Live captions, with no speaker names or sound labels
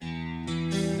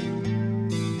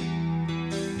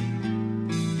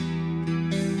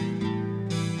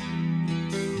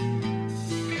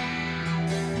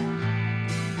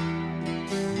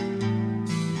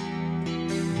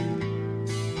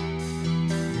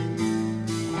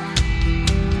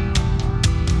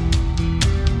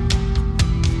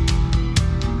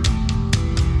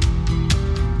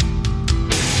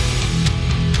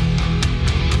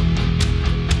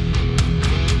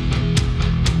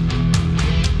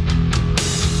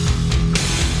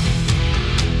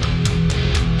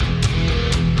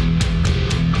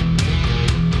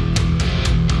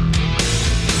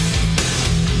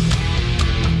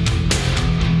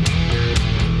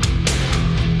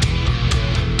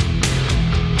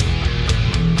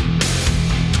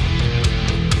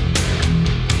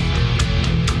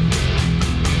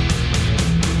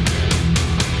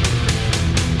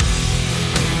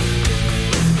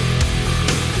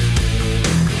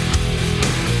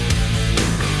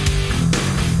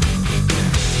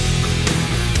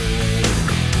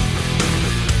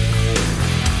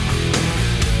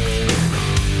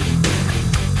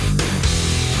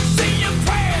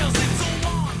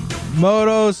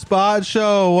Moto Spot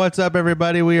Show. What's up,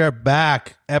 everybody? We are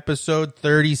back. Episode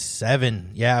 37.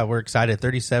 Yeah, we're excited.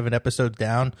 37 episodes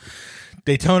down.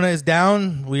 Daytona is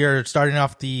down. We are starting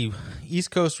off the East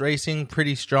Coast racing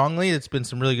pretty strongly. It's been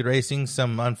some really good racing,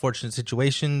 some unfortunate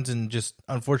situations, and just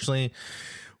unfortunately,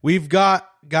 we've got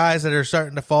guys that are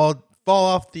starting to fall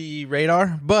off the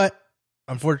radar. But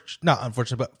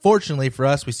fortunately for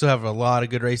us, we still have a lot of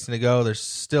good racing to go. There's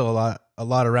still a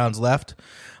lot of rounds left.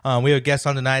 We have a guest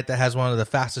on tonight that has one of the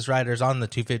fastest riders on the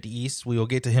 250 East. We will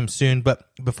get to him soon. But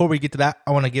before we get to that,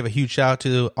 I want to give a huge shout out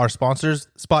to our sponsors,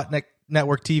 Spot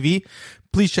Network TV.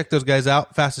 Please check those guys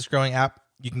out. Fastest growing app.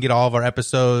 You can get all of our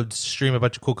episodes, stream a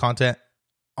bunch of cool content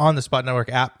on the Spot Network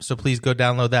app. So please go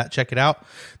download that. Check it out.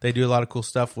 They do a lot of cool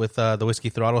stuff with the Whiskey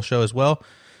Throttle show as well.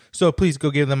 So please go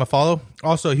give them a follow.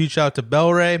 Also, a huge shout out to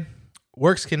Bel-Ray,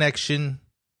 Works Connection,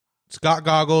 Scott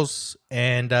Goggles,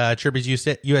 and Chirby's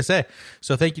USA.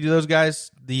 So thank you to those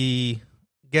guys. The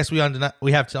guest we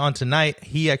have on tonight,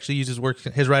 he actually uses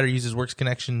his rider uses Works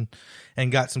Connection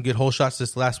and got some good hole shots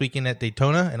this last weekend at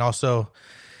Daytona. And also,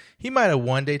 he might have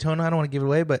won Daytona. I don't want to give it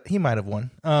away, but he might have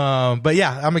won. But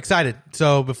yeah, I'm excited.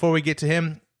 So before we get to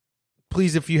him,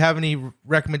 please, if you have any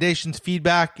recommendations,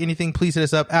 feedback, anything, please hit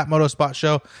us up at Moto Spot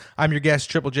Show. I'm your guest,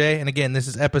 Triple J. And again, this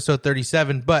is episode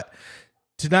 37. But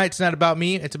tonight's not about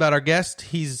me. It's about our guest.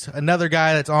 He's another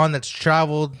guy that's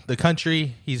traveled the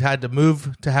country. He's had to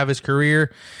move to have his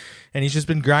career, and he's just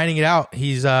been grinding it out.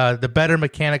 He's the better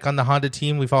mechanic on the Honda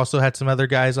team. We've also had some other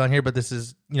guys on here, but this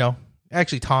is,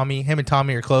 actually Tommy. Him and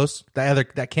Tommy are close.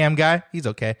 That Cam guy, he's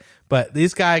okay. But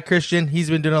this guy, Christian, he's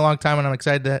been doing it a long time, and I'm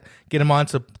excited to get him on.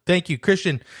 So thank you,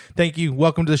 Christian. Thank you.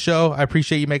 Welcome to the show. I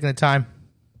appreciate you making the time.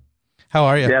 How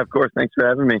are you? Yeah, of course. Thanks for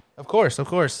having me. Of course.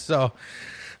 So,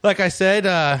 like I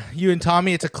said, you and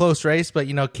Tommy, it's a close race, but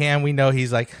Cam, we know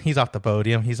he's off the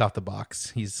podium, he's off the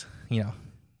box, he's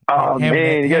Oh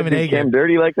man, you gotta do Cam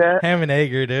dirty like that? Ham and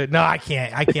egger, dude. No, I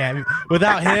can't.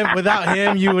 Without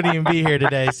him, you wouldn't even be here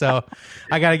today. So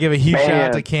I got to give a huge shout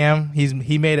out to Cam.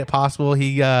 He made it possible.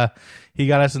 He got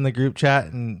us in the group chat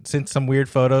and sent some weird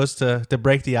photos to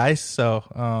break the ice. So,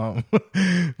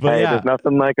 there's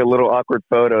nothing like a little awkward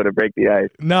photo to break the ice.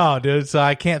 No, dude. So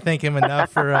I can't thank him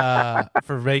enough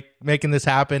for making this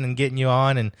happen and getting you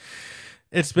on. And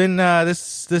it's been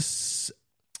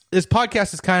this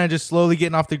podcast is kind of just slowly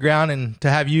getting off the ground, and to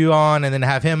have you on and then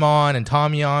have him on and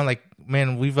Tommy on, like,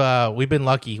 man, we've been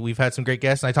lucky. We've had some great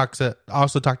guests. And I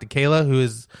also talked to Kayla, who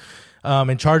is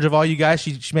in charge of all you guys.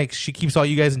 She keeps all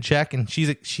you guys in check, and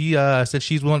she said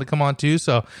she's willing to come on too.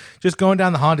 So just going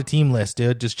down the Honda team list,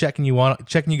 dude, just checking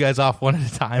you guys off one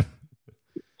at a time.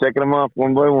 Checking them off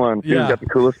one by one. Who's got the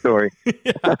coolest story?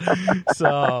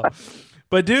 So,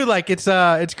 but dude, like,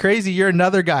 it's crazy. You're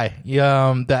another guy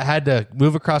that had to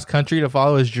move across country to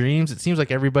follow his dreams. It seems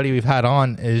like everybody we've had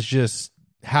on is just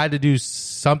had to do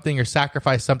something or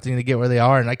sacrifice something to get where they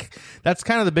are. And like, that's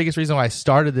kind of the biggest reason why I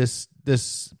started this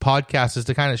podcast, is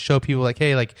to kind of show people, like,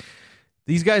 hey, like,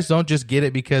 these guys don't just get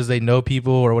it because they know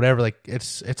people or whatever. Like,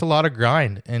 it's a lot of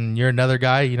grind. And you're another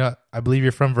guy, I believe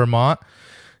you're from Vermont,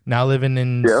 now living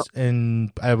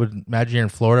in I would imagine you're in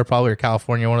Florida probably, or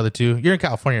California, one of the two. You're in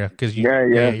California because you're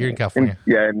in California.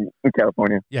 In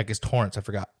California. Yeah, because Torrance, I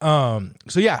forgot.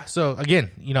 So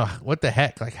again, what the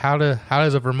heck? Like, how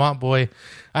does a Vermont boy?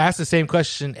 I ask the same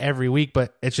question every week,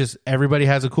 but it's just everybody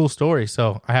has a cool story.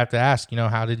 So I have to ask,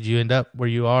 how did you end up where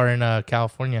you are in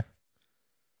California?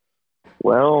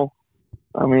 Well,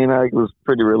 I mean, I was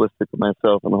pretty realistic with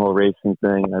myself on the whole racing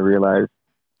thing. I realized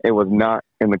it was not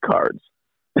in the cards.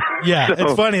 Yeah, so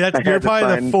it's funny. You're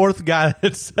probably the fourth guy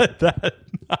that said that.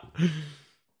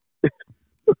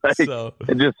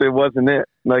 It wasn't it.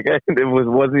 Like, it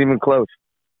wasn't even close.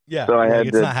 Yeah, so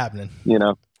it's not happening.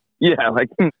 Yeah, like,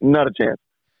 not a chance.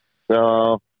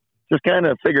 So just kind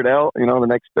of figured out, the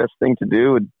next best thing to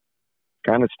do would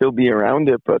kind of still be around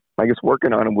it, but I guess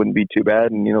working on it wouldn't be too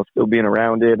bad, and still being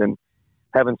around it and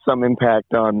having some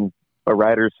impact on a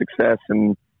rider's success,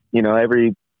 and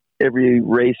every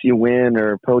race you win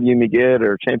or podium you get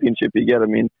or championship you get, I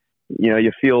mean,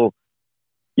 you feel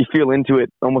into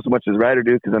it almost as much as rider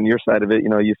do, because on your side of it,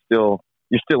 you're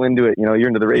still into it. You're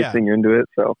into the racing, You're into it.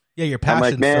 So yeah, your passion.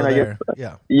 I'm like, man, I guess,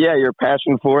 your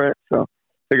passion for it. So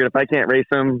figured if I can't race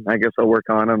them, I guess I'll work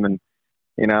on them. And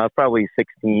I was probably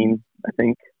 16. I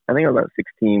think I was about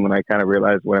 16 when I kind of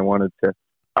realized what I wanted to.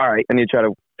 All right, I need to try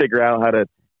to figure out how to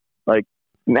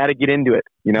get into it.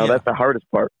 That's the hardest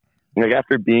part. Like,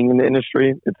 after being in the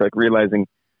industry, it's like realizing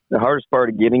the hardest part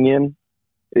of getting in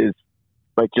is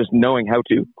like just knowing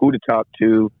who to talk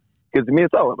to. Because to me,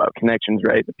 it's all about connections,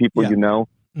 right? The people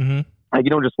Mm-hmm. Like, you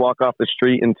don't just walk off the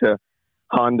street into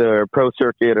Honda or Pro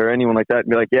Circuit or anyone like that and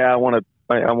be like, yeah, I want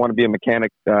to be a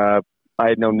mechanic.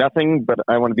 I know nothing, but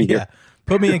I want to be Yeah. here.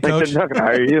 Put me in, coach. They're not going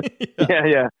to hire you.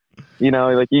 Yeah. You know,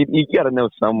 like you got to know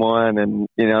someone, and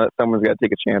you know someone's got to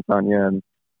take a chance on you. And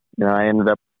you know, I ended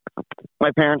up.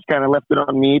 My parents kind of left it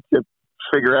on me to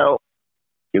figure out,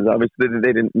 because obviously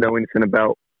they didn't know anything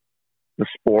about the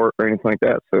sport or anything like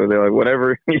that. So they're like,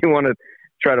 whatever you want to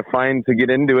try to find to get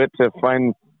into it, to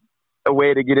find a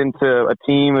way to get into a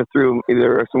team or through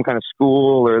either some kind of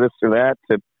school or this or that,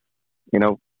 to, you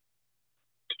know,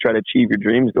 to try to achieve your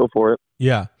dreams, go for it.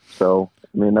 Yeah. So,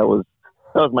 I mean, that was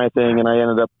my thing. And I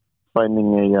ended up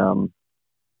finding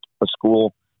a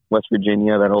school, West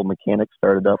Virginia, that old mechanic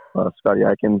started up, Scotty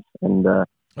Atkins. And,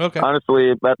 Okay.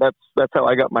 honestly, that's how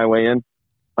I got my way in.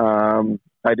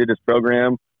 I did his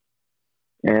program,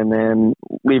 and then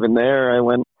leaving there, I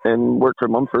went and worked for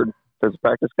Mumford as a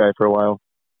practice guy for a while.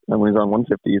 And we was on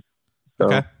 150s. So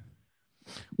Okay.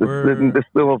 this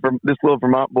little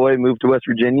Vermont boy moved to West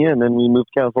Virginia, and then we moved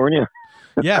to California.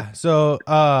 Yeah. So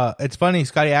it's funny,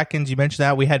 Scotty Atkins, you mentioned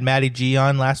that. We had Matty G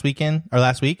on last week,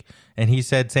 and he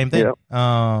said same thing.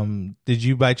 Yep. Did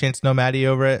you by chance know Matty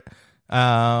over at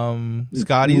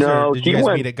Scotty's? No, or did you guys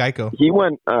meet at Geico? He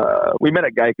went. We met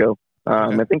at Geico.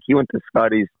 Okay. I think he went to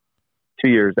Scotty's 2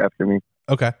 years after me.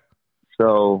 Okay.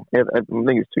 So I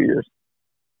think it's 2 years.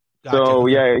 Gotcha. So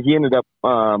yeah, he ended up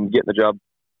getting the job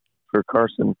for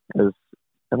Carson as,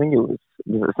 I think it was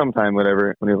sometime,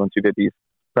 whatever, when he was on 250s,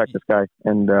 practice guy.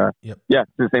 And Yep. yeah,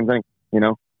 it's the same thing. You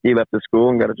know, he left the school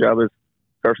and got a job as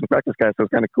Carson's practice guy. So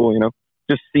it's kind of cool, you know,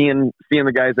 just seeing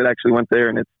the guys that actually went there,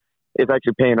 and it's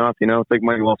actually paying off. You know, it's like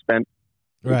money well spent.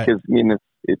 Right. Because I mean,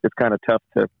 it's kind of tough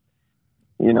to,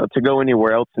 you know, to go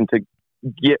anywhere else and to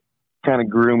get kind of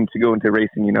groomed to go into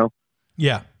racing. You know.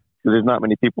 Yeah. So there's not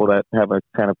many people that have a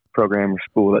kind of program or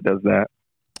school that does that.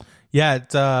 Yeah,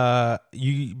 it's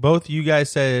both you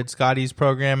guys said Scotty's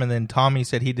program, and then Tommy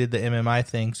said he did the MMI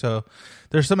thing. So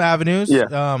there's some avenues. Yeah.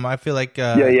 I feel like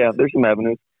There's some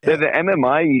avenues. Yeah. The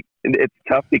MMI, it's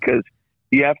tough because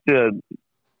you have to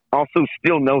also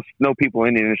still know people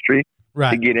in the industry to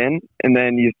right. get in, and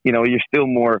then you know you're still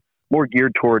more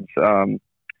geared towards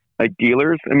like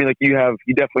dealers. I mean, like you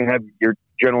definitely have your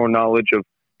general knowledge of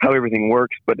how everything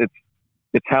works, but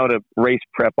it's how to race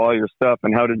prep all your stuff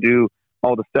and how to do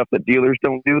all the stuff that dealers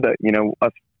don't do, that, you know,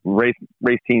 us race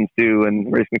teams do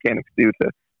and race mechanics do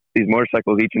to these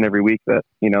motorcycles each and every week, that,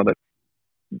 you know, that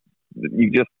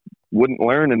you just wouldn't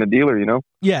learn in a dealer, you know?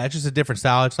 Yeah, it's just a different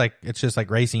style. It's just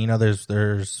like racing. You know, there's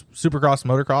Supercross,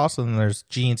 motocross, and then there's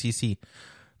GNCC.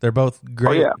 They're both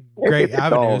great, great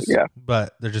avenues,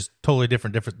 but they're just totally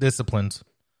different disciplines.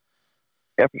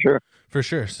 Yeah, for sure. For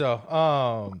sure.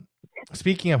 So,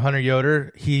 speaking of Hunter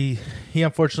Yoder, he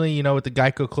unfortunately, you know, with the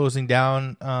Geico closing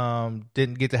down,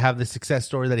 didn't get to have the success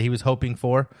story that he was hoping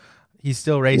for. He's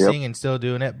still racing and still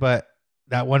doing it, but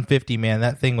that 150, man,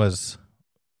 that thing was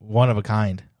one of a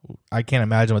kind. I can't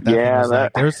imagine what that thing was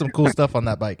like. There was some cool stuff on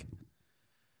that bike.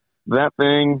 That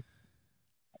thing,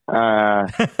 I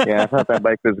thought that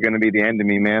bike was going to be the end of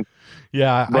me, man.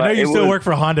 Yeah, but I know you still work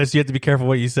for Honda, so you have to be careful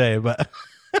what you say, but...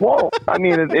 Well, I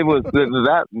mean, it was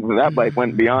that bike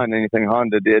went beyond anything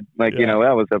Honda did. Like, you know,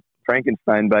 that was a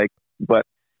Frankenstein bike. But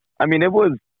I mean, it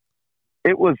was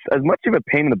as much of a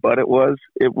pain in the butt. I was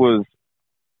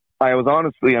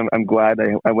honestly, I'm glad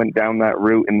I went down that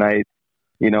route, and I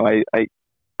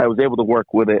was able to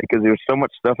work with it, because there's so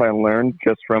much stuff I learned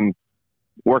just from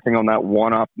working on that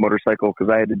one-off motorcycle.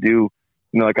 Because I had to do,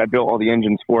 you know, like I built all the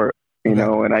engines for it, you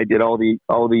know, and I did all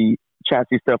the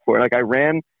chassis stuff for it. Like I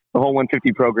ran the whole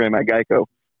 150 program at Geico.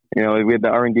 You know, we had the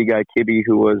R&D guy, Kibby,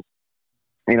 who was,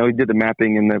 you know, he did the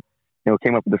mapping and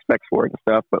came up with the specs for it and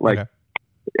stuff. But like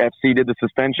FC did the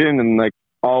suspension and like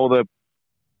all the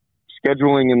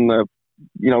scheduling and the,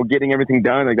 you know, getting everything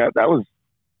done. Like that was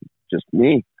just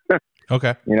me.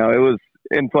 Okay. You know, it was,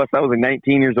 and plus I was like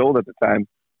 19 years old at the time.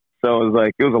 So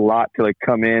it was a lot to like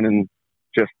come in and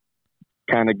just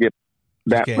kind of get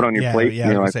that put on your plate. Yeah,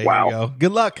 you know, like, wow,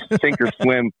 good luck. Sink or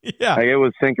swim. Yeah. Like, it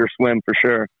was sink or swim for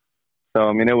sure. So,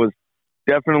 I mean, it was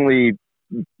definitely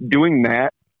doing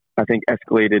that, I think,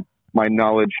 escalated my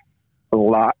knowledge a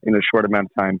lot in a short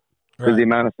amount of time. Because the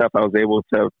amount of stuff I was able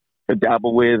to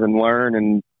dabble with and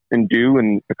learn and do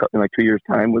in like 2 years'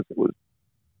 time was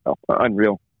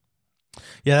unreal.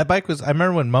 Yeah, that bike was, I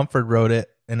remember when Mumford rode it,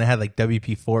 and it had like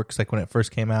WP forks, like when it first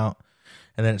came out.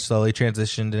 And then it slowly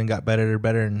transitioned and got better and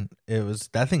better. And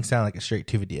that thing sounded like a straight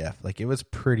 250F. Like, it was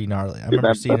pretty gnarly. I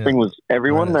remember seeing that thing was,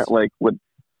 everyone that like would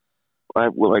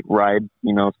like ride,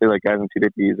 you know, say like guys on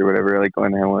 250s or whatever, like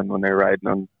Glen Helen, when they're riding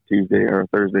on Tuesday or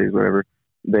Thursdays, whatever,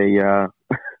 they'd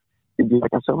be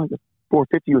like, I sound like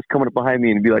 450 was coming up behind me,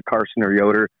 and it'd be like Carson or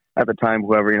Yoder at the time,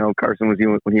 whoever, Carson was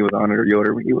when he was on it, or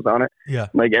Yoder when he was on it. Yeah.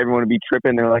 Like everyone would be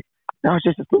tripping. They're like, no, it's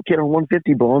just a little kid on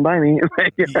 150 blowing by me.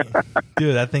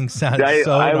 Dude, that thing sounds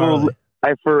so gnarly.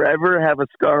 I forever have a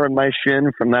scar on my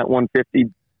shin from that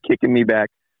 150 kicking me back.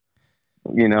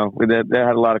 That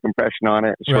had a lot of compression on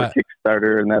it. Short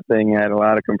Kickstarter, and that thing had a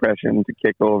lot of compression to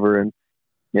kick over. And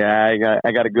yeah,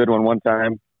 I got a good one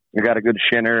time. I got a good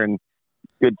shinner and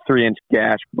good 3-inch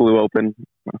gash blew open.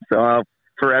 So I'll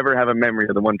forever have a memory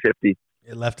of the 150.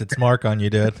 It left its mark on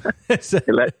you, dude. it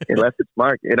left its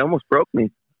mark. It almost broke me.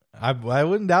 I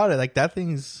wouldn't doubt it. Like that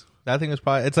thing was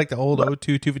probably, it's like the old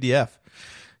 02 250F.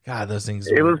 God, those things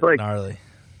were like gnarly.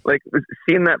 Like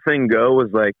seeing that thing go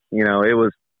was like, it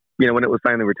was, when it was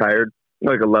finally retired,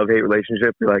 like a love-hate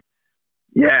relationship. You're like,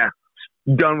 yeah,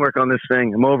 done work on this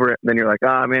thing. I'm over it. Then you're like,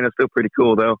 man, it's still pretty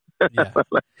cool though.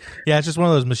 Yeah, it's just one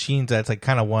of those machines that's like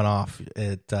kind of one off.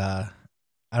 I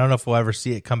don't know if we'll ever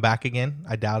see it come back again.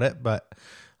 I doubt it, but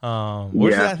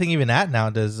where's that thing even at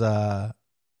now? Does what's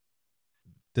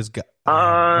his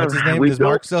name? Does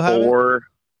Mark still have it?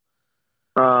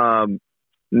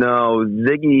 No,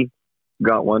 Ziggy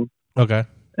got one. Okay.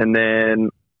 And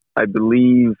then I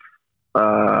believe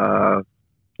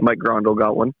Mike Grondel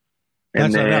got one.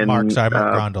 And then not Mark. Sorry, Mike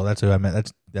Grondel. That's who I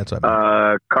meant. That's what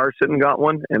I meant. Carson got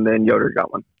one, and then Yoder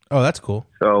got one. Oh, that's cool.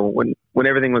 So when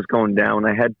everything was going down,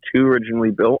 I had two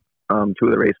originally built, two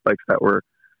of the race bikes that were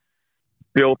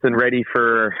built and ready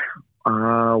for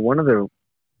one of the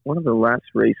last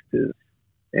races,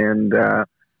 and I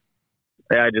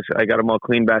got them all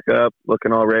cleaned back up,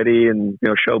 looking all ready, and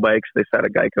show bikes. They sat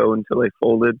at Geico until they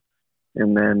folded,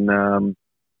 and then I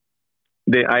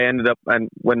ended up, and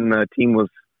when the team was,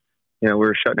 we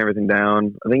were shutting everything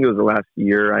down. I think it was the last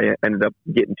year. I ended up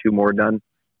getting two more done.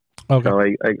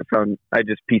 Okay. So I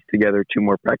just pieced together two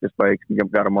more practice bikes and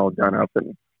got them all done up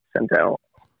and sent out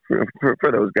for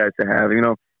those guys to have.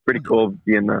 Pretty cool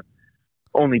being the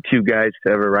only two guys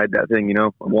to ever ride that thing.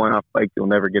 A one-off bike you'll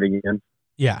never get again.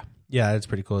 Yeah. Yeah, it's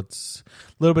pretty cool. It's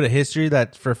a little bit of history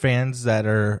that for fans that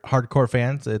are hardcore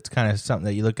fans, it's kind of something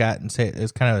that you look at and say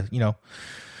it's kind of,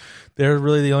 they're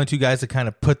really the only two guys that kind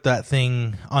of put that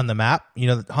thing on the map.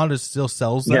 Honda still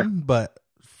sells them, but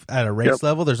at a race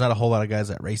level, there's not a whole lot of guys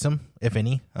that race them, if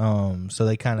any. So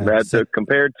they kind of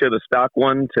compared to the stock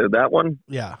one to that one.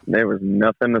 Yeah, there was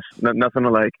nothing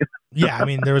alike. Yeah, I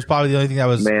mean, there was probably the only thing that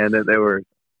was they were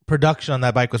production on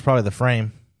that bike was probably the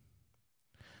frame,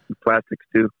 plastics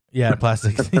too. Yeah,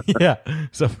 plastics. Yeah,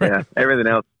 so everything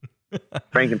else,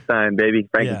 Frankenstein, baby,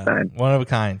 Frankenstein, one of a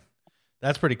kind.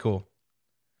 That's pretty cool.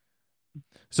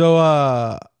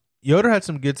 So Yoder had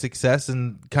some good success,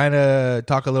 and kind of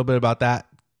talk a little bit about that.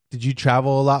 Did you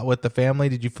travel a lot with the family?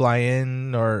 Did you fly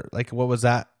in, or like what was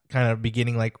that kind of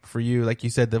beginning like for you? Like you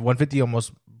said, the 150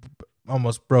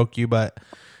 almost broke you, but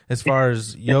as far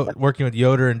as working with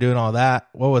Yoder and doing all that,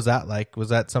 what was that like? Was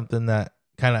that something that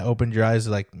kind of opened your eyes?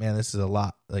 Like, man, this is a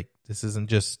lot. Like, this isn't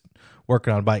just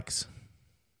working on bikes.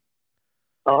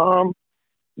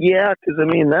 Yeah, because I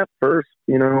mean that first,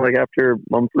 like after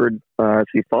Mumford,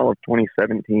 fall of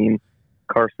 2017,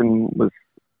 Carson was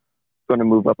going to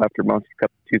move up after Monster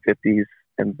Cup 250s,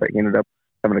 and he ended up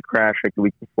having a crash like the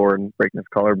week before and breaking his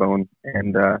collarbone.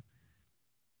 And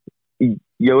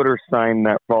Yoder signed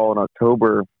that fall in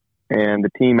October, and the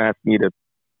team asked me to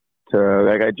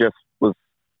like, I just was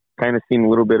kind of seeing a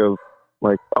little bit of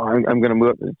like, I'm going to move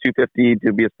up to 250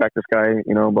 to be a practice guy,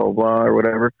 blah blah blah or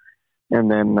whatever. And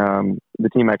then the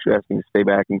team actually asked me to stay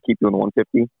back and keep doing the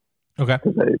 150. Okay.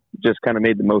 Because it just kind of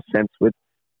made the most sense with,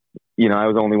 I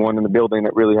was the only one in the building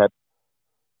that really had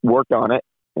worked on it.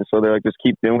 And so they're like, just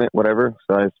keep doing it, whatever.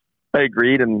 So I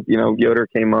agreed, and, Yoder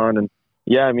came on. And,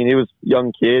 yeah, I mean, he was a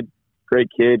young kid, great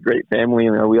family.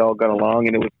 We all got along.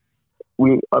 And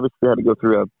we obviously had to go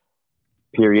through a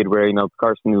period where,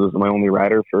 Carson was my only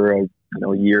rider for a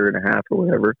year and a half or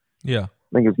whatever. Yeah.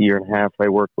 I think it was a year and a half I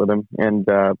worked with him. And,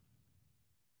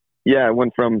 yeah, I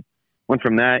went from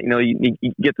that, you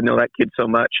get to know that kid so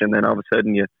much, and then all of a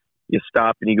sudden you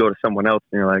stop and you go to someone else,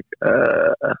 and you're like,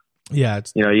 yeah,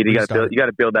 it's you got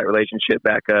to build that relationship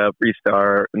back up,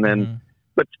 restart, and then,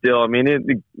 but still, I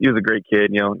mean, he was a great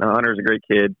kid. Hunter's a great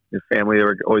kid. His family, they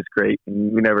were always great,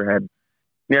 and we never had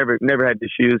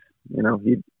issues. He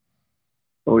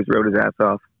always rode his ass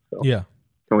off. So yeah,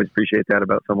 I always appreciate that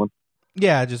about someone.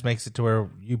 Yeah, it just makes it to where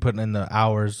you putting in the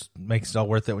hours makes it all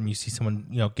worth it when you see someone,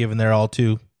 giving their all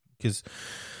too. Because,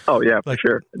 oh yeah, for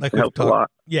sure, it helps a lot.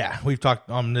 Yeah, we've talked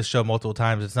on this show multiple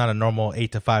times. It's not a normal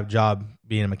 8 to 5 job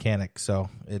being a mechanic. So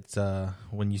it's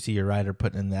when you see your rider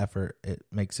putting in the effort, it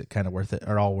makes it kind of worth it,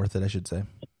 or all worth it, I should say.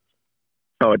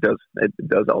 Oh, it does. It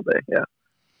does all day. Yeah.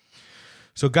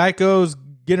 So Geico's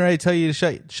getting ready to tell you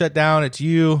to shut down. It's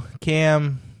you,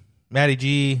 Cam, Matty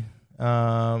G,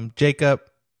 Jacob.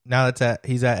 Now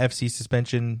he's at FC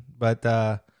suspension, but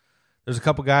there's a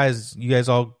couple guys. You guys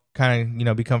all kind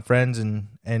of become friends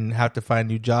and have to find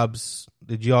new jobs.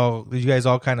 Did you guys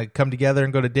all kind of come together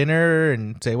and go to dinner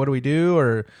and say, what do we do?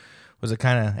 Or was it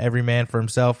kind of every man for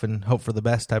himself and hope for the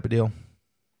best type of deal?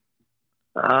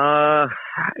 I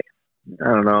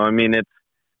don't know. I mean, it's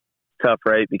tough,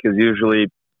 right? Because usually,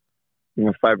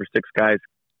 5 or 6 guys,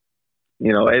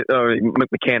 or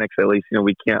mechanics at least,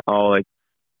 we can't all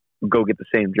go get the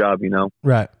same job,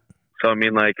 Right. So I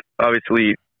mean,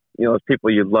 obviously, it's people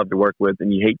you'd love to work with,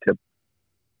 and you hate to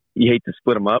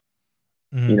split them up.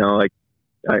 Mm-hmm.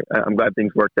 I'm glad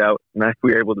things worked out, and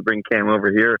we were able to bring Cam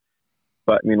over here.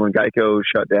 But I mean, when Geico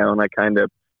shut down, I kind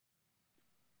of,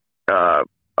 I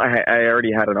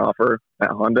already had an offer at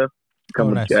Honda to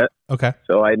come with Jet. Okay.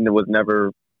 So I was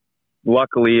never.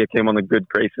 Luckily, it came on the good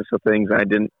graces of things, and I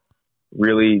didn't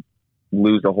really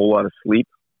lose a whole lot of sleep.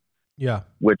 Yeah.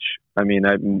 Which, I mean,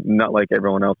 I'm not like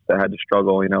everyone else that had to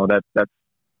struggle. That's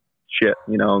shit.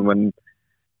 And when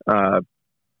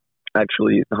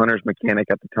actually Hunter's mechanic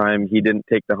at the time, he didn't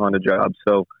take the Honda job.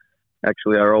 So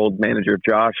actually, our old manager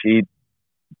Josh, he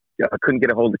couldn't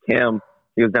get a hold of Cam.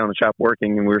 He was down in the shop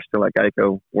working, and we were still at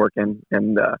Geico working.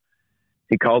 And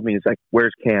he called me. He's like,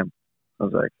 "Where's Cam?" I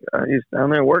was like, "He's down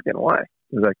there working. Why?"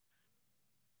 He was like,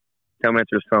 "Tell him to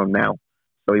answer his phone now."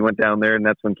 So he went down there, and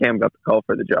that's when Cam got the call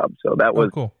for the job. So that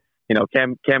was, cool.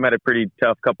 Cam had a pretty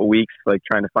tough couple weeks,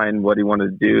 trying to find what he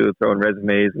wanted to do, throwing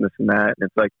resumes and this and that. And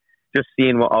it's just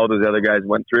seeing what all those other guys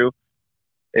went through.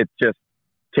 It just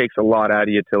takes a lot out of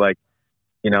you to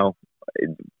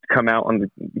come out on the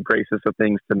graces of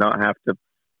things, to not have to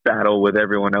battle with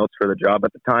everyone else for the job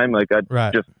at the time.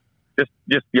 Right.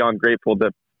 just beyond grateful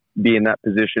to be in that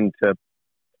position to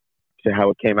how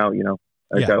it came out.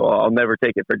 I'll never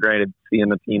take it for granted seeing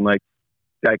the team like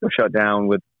Geico shut down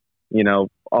with,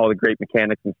 all the great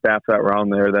mechanics and staff that were on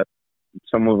there, that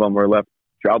some of them were left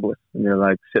jobless, and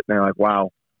you're sitting there wow,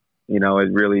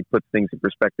 it really puts things in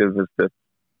perspective as to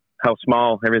how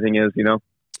small everything is,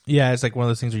 Yeah. It's one of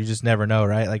those things where you just never know,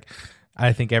 right?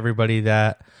 I think everybody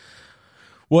that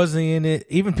wasn't in it,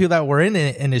 even people that were in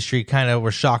the industry kind of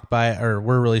were shocked by it, or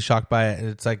were really shocked by it.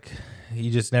 It's you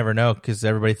just never know, because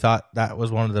everybody thought that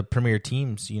was one of the premier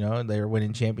teams. They were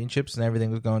winning championships and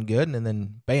everything was going good, and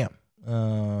then bam,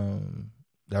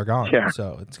 they're gone. Yeah.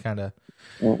 So it's kind of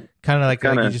like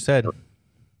you just said,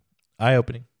 eye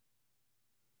opening.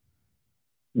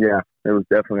 Yeah, it was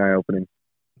definitely eye opening.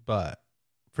 But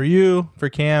for you, for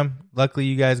Cam, luckily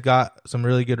you guys got some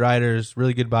really good riders,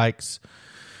 really good bikes,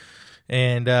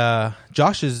 and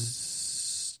Josh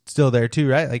is still there too,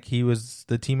 right? He was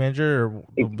the team manager or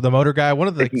the motor guy. One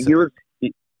of the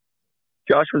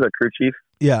Josh was our crew chief.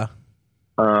 Yeah.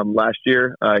 Last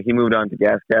year, he moved on to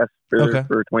Gas for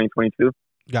 2022.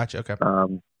 Gotcha. Okay.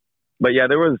 But yeah,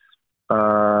 there was.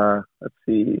 Let's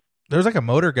see. There was a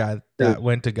motor guy that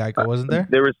went to Geico, wasn't there?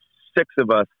 There was 6 of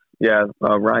us. Yeah,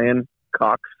 Ryan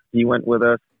Cox, he went with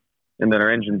us, and then our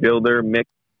engine builder Mick,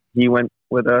 he went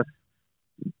with us.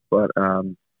 But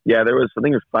yeah, there was, I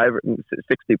think it was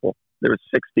 6 people. There was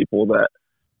 6 people that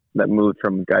moved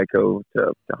from Geico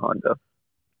to Honda.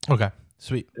 Okay,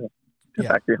 sweet. To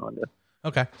factory Honda.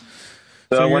 Okay.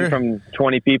 So I went from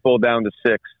 20 people down to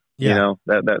 6. Yeah.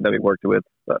 That we worked with.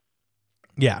 But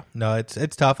yeah, no,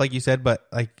 it's tough, like you said, but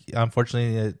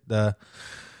unfortunately the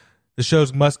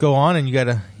shows must go on, and you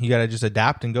gotta just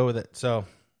adapt and go with it. So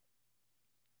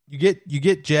you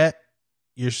get Jet.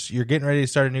 You're getting ready to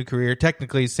start a new career.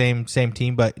 Technically, same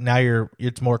team, but now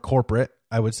it's more corporate,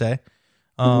 I would say.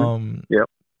 Yep.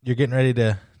 You're getting ready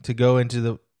to go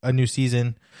into a new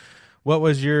season. What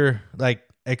was your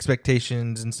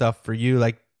expectations and stuff for you?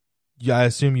 I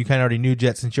assume you kind of already knew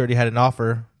Jet since you already had an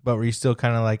offer, but were you still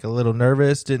kind of a little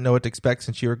nervous? Didn't know what to expect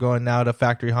since you were going now to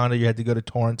factory Honda? You had to go to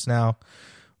Torrance now.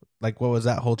 What was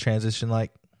that whole transition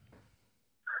like?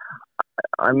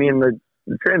 I mean,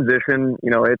 the transition,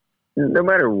 it's, no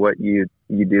matter what you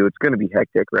do, it's going to be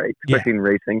hectic, right? Especially in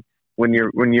racing, when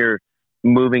you're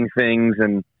moving things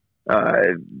and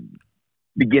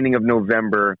beginning of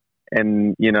November,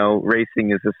 and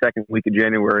racing is the second week of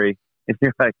January, and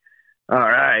you're like, all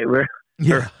right, we're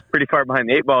pretty far behind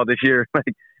the 8 ball this year.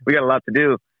 We got a lot to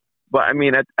do. But I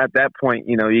mean, at that point,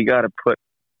 you got to put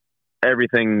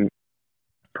everything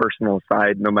personal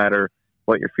aside, no matter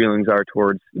what your feelings are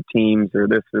towards the teams or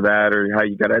this or that, or how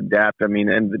you got to adapt. I mean,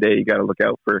 at the end of the day, you got to look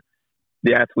out for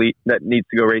the athlete that needs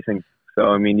to go racing. So,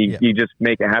 I mean, you just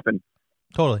make it happen.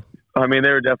 Totally. I mean,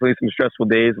 there were definitely some stressful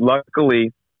days.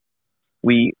 Luckily,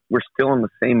 we were still on the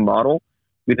same model.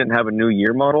 We didn't have a new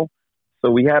year model. So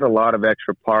we had a lot of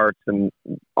extra parts and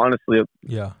honestly,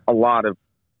 a lot of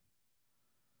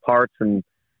parts and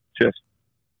just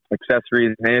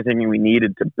accessories and anything we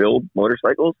needed to build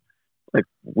motorcycles. Like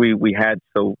we had,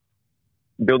 so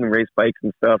building race bikes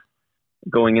and stuff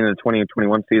going into the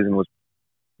 2021 season was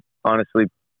honestly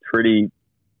pretty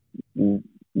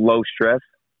low stress.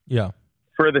 Yeah.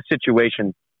 For the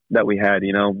situation that we had,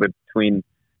 between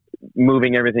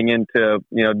moving everything into,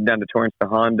 down to Torrance to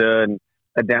Honda and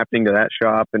adapting to that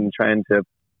shop and trying to,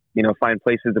 find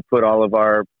places to put all of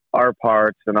our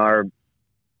parts and our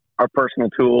personal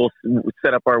tools,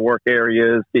 set up our work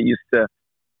areas, get used to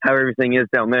how everything is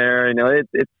down there.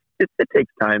 It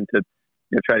takes time to,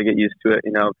 try to get used to it,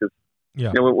 because,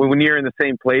 when you're in the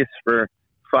same place for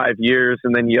 5 years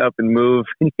and then you up and move,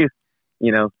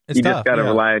 you just got to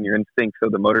rely on your instincts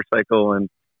of the motorcycle and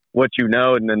what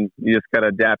and then you just got to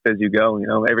adapt as you go.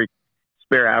 Every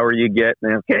spare hour you get,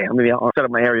 okay, I'll set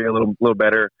up my area a little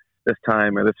better this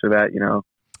time or this or that.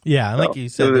 Yeah, like you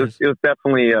said, it was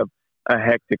definitely a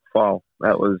hectic fall.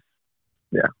 That was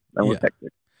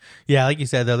hectic. Yeah, like you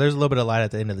said, though, there's a little bit of light at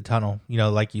the end of the tunnel.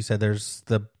 Like you said, there's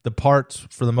the parts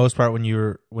for the most part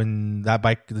when that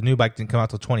bike, the new bike didn't come out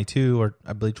till 22 or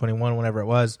I believe 21, whenever it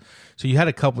was. So you had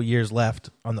a couple years left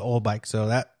on the old bike. So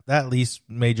that at least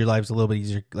made your lives a little bit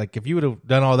easier. Like if you would have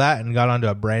done all that and got onto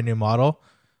a brand new model,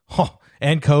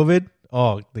 and COVID,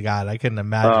 the God, I couldn't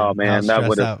imagine. Oh man, that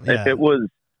would have, if it was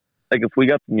like, if we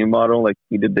got the new model like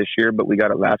we did this year, but we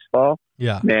got it last fall.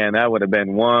 Yeah, man, that would have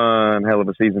been one hell of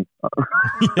a season.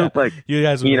 Like you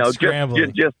guys, would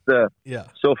scrambling. just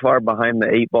so far behind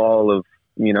the 8 ball of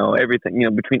everything.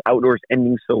 Between outdoors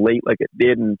ending so late like it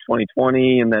did in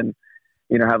 2020, and then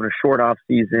having a short off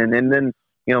season, and then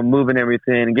moving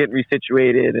everything and getting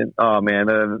resituated, and oh man,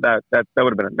 that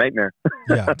would have been a nightmare.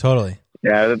 Yeah, totally.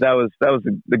 Yeah, that was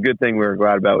the good thing we were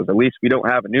glad about, was at least we don't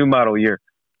have a new model year.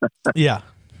 Yeah,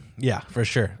 for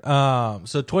sure.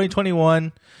 So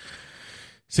 2021.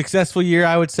 Successful year,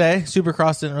 I would say.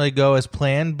 Supercross didn't really go as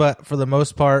planned, but for the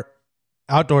most part,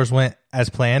 outdoors went as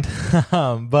planned.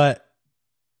 But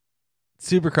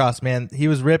Supercross, man, he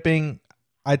was ripping.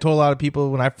 I told a lot of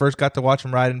people when I first got to watch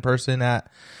him ride in person at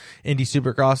Indy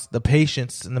Supercross, the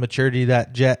patience and the maturity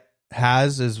that Jet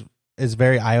has is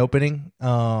very eye-opening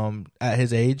at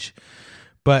his age.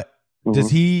 But does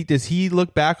he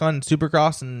look back on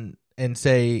Supercross and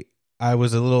say, I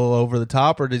was a little over the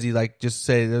top, or does he just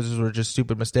say those were just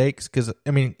stupid mistakes? Because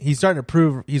he's starting to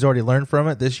prove he's already learned from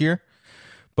it this year.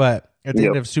 But at the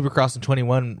end of Supercross in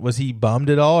 21, was he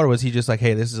bummed at all, or was he just like,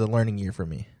 "Hey, this is a learning year for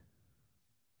me"?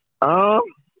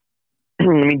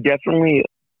 Definitely,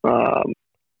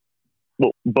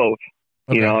 both.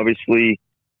 Okay. Obviously,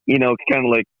 it's kind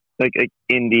of like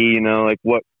Indy. Like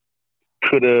what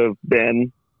could have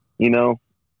been. Indy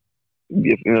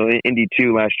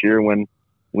 2 last year when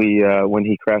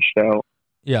he crashed out.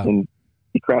 Yeah. And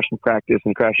he crashed in practice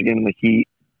and crashed again in the heat.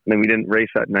 And then we didn't race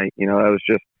that night. That was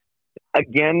just,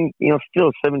 again, still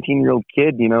a 17-year-old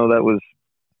kid, that was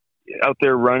out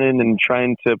there running and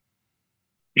trying to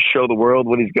show the world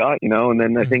what he's got, And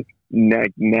then I think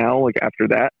now, after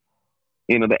that,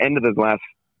 the end of the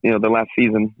last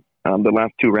season, the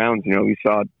last 2 rounds, we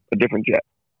saw a different Jet.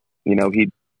 He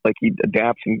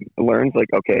adapts and learns,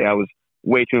 okay, I was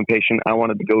way too impatient. I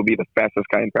wanted to go be the fastest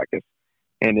guy in practice,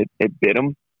 and it bit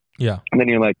him. Yeah. And then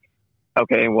you're like,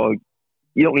 okay, well,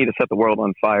 you don't need to set the world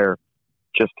on fire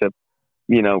just to,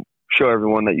 show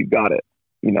everyone that you got it.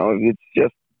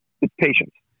 It's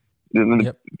patience.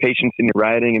 Patience in your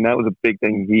riding, and that was a big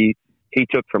thing he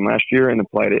took from last year and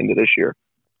applied it into this year.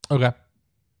 Okay.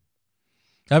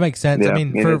 That makes sense.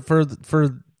 Yeah, for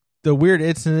the weird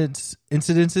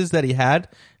incidences that he had,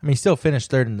 he still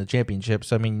finished third in the championship.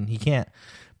 So, he can't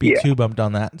be too bumped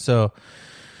on that. So,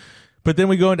 but then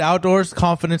we go into outdoors,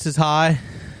 confidence is high,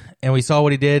 and we saw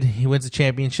what he did. He wins the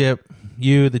championship.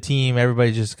 You, the team,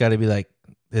 everybody just got to be like,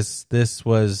 this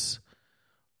was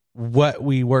what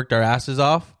we worked our asses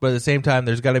off. But at the same time,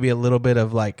 there's got to be a little bit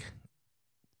of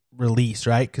release,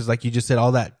 right? Because like you just said,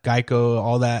 all that Geico,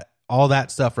 all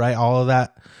that stuff, right? All of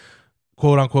that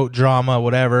quote unquote drama,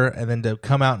 whatever, and then to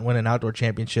come out and win an outdoor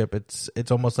championship,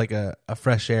 it's almost like a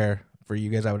fresh air for you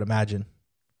guys, I would imagine.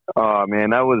 Oh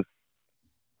man,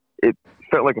 it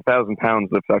felt like 1,000 pounds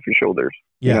lifts off your shoulders.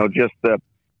 Yeah. Just the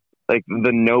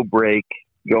no break,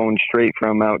 going straight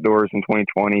from outdoors in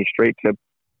 2020 straight to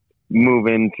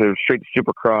straight to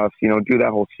Supercross, do that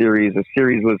whole series. The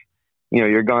series was,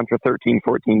 you're gone for 13,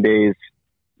 14 days,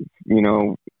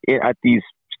 at these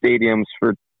stadiums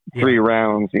for 3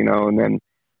 rounds, and then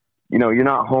you're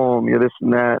not home, you're this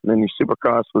and that, and then your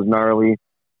Supercross was gnarly.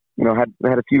 Had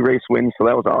a few race wins, so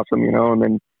that was awesome. And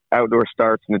then outdoor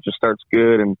starts, and it just starts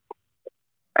good. And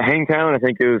Hangtown, I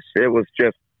think it was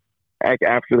just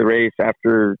after the race,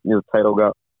 after the title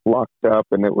got locked up,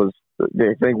 and I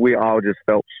think we all just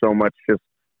felt so much just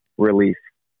relief,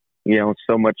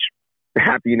 so much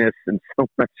happiness, and so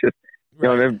much just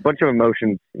there's a bunch of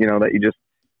emotions, that you just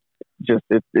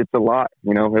it's a lot.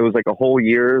 It was like a whole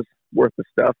year's worth of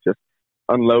stuff just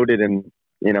unloaded in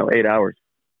 8 hours.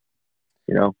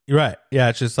 You're right. Yeah,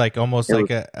 it's just like almost like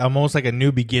a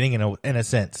new beginning in a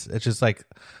sense. It's just like,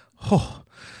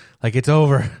 like it's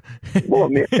over. Well, I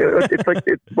mean,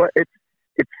 it's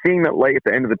seeing that light at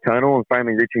the end of the tunnel and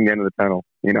finally reaching the end of the tunnel.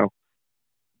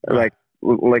 Like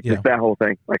just that whole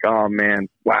thing. Like, oh man,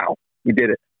 wow, we did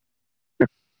it.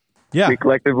 Yeah, we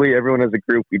collectively, everyone as a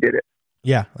group, we did it.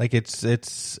 Yeah, like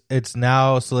it's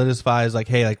now solidifies like,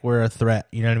 hey, like we're a threat.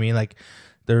 You know what I mean? Like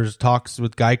there's talks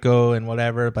with Geico and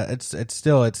whatever, but it's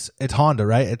still Honda,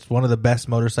 right? It's one of the best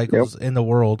motorcycles in the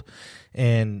world,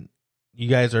 and you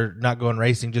guys are not going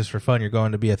racing just for fun. You're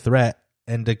going to be a threat,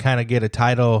 and to kind of get a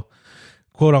title,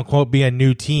 quote unquote, be a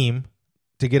new team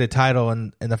to get a title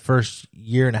in the first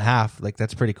year and a half. Like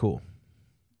that's pretty cool.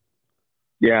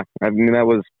 Yeah, I mean that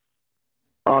was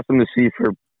awesome to see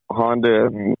for Honda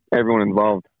and everyone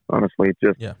involved. Honestly, it's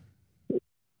just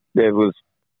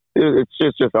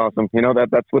awesome.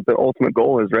 That's what the ultimate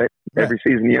goal is, right? Yeah. Every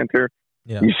season you enter,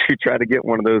 you should try to get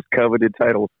one of those coveted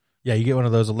titles. Yeah, you get one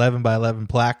of those 11 by 11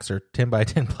 plaques or 10 by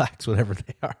 10 plaques, whatever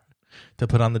they are, to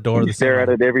put on the door. You stare at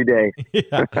it every day.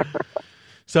 Yeah.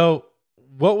 So,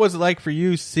 what was it like for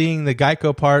you seeing the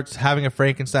Geico parts, having a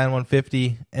Frankenstein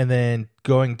 150, and then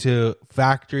going to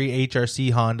factory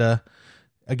HRC Honda?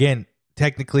 Again,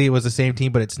 technically it was the same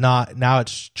team, but it's not. Now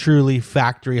it's truly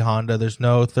factory Honda. There's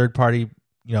no third party,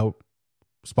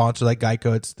 sponsor like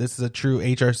Geico. This is a true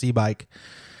HRC bike.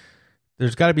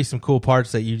 There's got to be some cool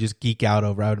parts that you just geek out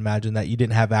over, I would imagine, that you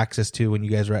didn't have access to when you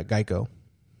guys were at Geico.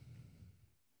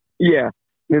 Yeah,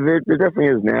 there definitely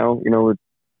is now.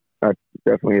 It's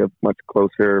definitely a much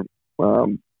closer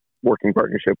working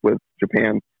partnership with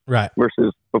Japan. Right.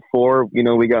 Versus before,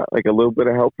 we got like a little bit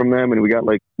of help from them, and we got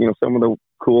like, some of the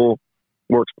cool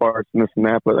works parts and this and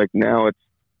that. But like now it's,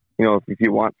 if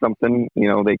you want something,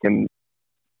 they can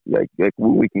like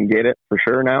we can get it for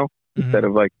sure now, instead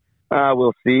of like,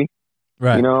 we'll see.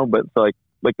 Right. But like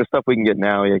the stuff we can get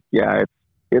now, like, yeah,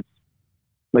 it's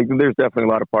like there's definitely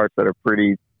a lot of parts that are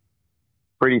pretty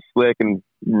slick and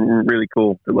really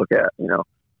cool to look at, and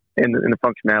the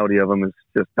functionality of them is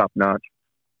just top notch.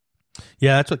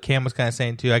 Yeah, that's what Cam was kind of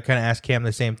saying too. I kind of asked Cam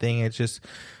the same thing. It's just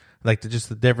like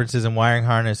the differences in wiring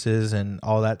harnesses and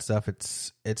all that stuff.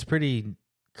 It's pretty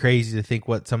crazy to think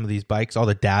what some of these bikes, all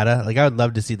the data. Like I would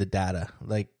love to see the data.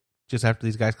 Like just after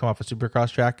these guys come off a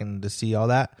Supercross track and to see all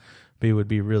that, it would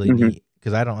be really neat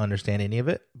because I don't understand any of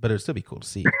it, but it would still be cool to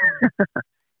see.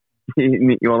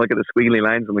 You want to look at the squiggly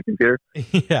lines on the computer?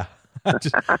 Yeah, I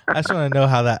just want to know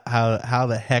how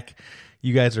the heck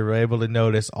you guys are able to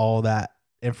notice all that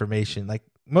information. Like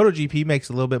MotoGP makes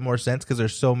a little bit more sense because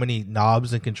there's so many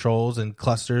knobs and controls and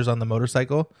clusters on the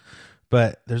motorcycle,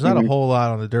 but there's not a whole lot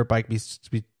on the dirt bike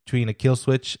between a kill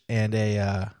switch and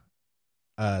a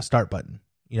start button.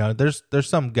 There's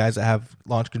some guys that have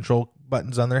launch control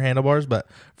buttons on their handlebars, but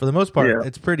for the most part,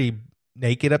 it's pretty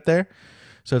naked up there.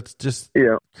 So it's just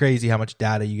crazy how much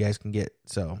data you guys can get.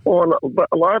 So, well, but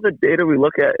a lot of the data we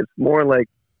look at is more like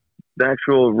the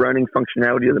actual running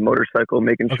functionality of the motorcycle,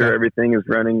 making sure everything is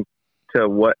running to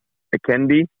what it can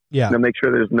be. Yeah. Make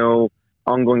sure there's no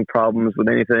ongoing problems with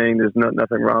anything. There's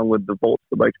nothing wrong with the volts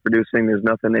the bike's producing. There's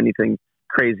anything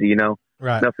crazy,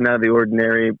 right. Nothing out of the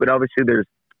ordinary. But obviously there's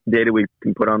data we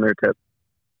can put on there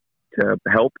to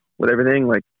help with everything,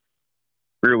 like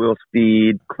rear wheel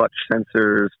speed, clutch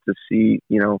sensors to see,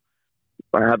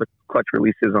 how the clutch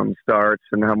releases on the starts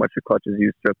and how much the clutch is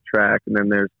used throughout the track. And then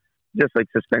there's just like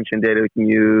suspension data we can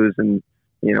use, and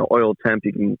oil temp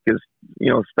you can, because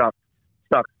stock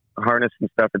harness and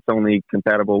stuff, it's only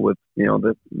compatible with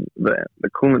the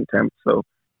coolant temp. So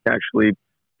to actually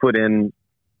put in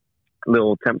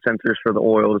little temp sensors for the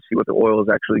oil to see what the oil is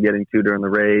actually getting to during the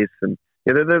race, and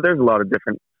there's a lot of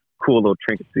different cool little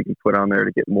trinkets you can put on there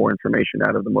to get more information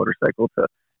out of the motorcycle to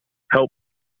help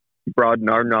broaden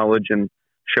our knowledge and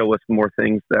show us more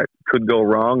things that could go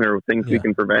wrong or things we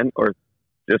can prevent, or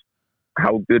just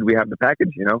how good we have the package.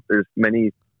 There's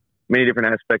many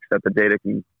different aspects that the data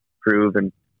can prove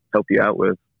and help you out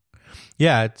with.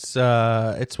 Yeah, it's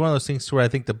one of those things where I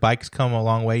think the bike's come a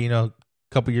long way. A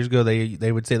couple years ago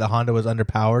they would say the Honda was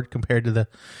underpowered compared to the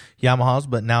Yamahas,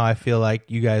 but now I feel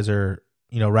like you guys are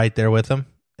right there with them.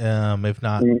 If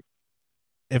not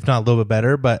a little bit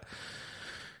better, but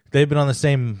they've been on the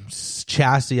same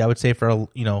chassis, I would say, for,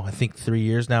 I think 3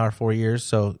 years now or 4 years.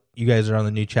 So you guys are on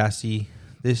the new chassis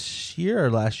this year or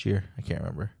last year? I can't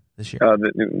remember. This year.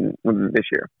 This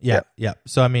year. Yeah.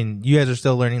 So, I mean, you guys are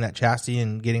still learning that chassis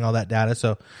and getting all that data.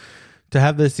 So to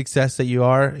have the success that you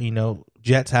are,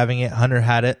 Jets having it, Hunter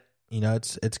had it,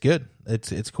 it's good.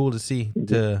 It's cool to see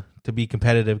to be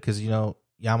competitive because,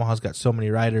 Yamaha's got so many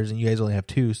riders and you guys only have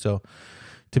 2. So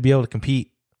to be able to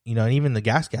compete, and even the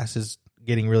gas is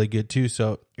getting really good too.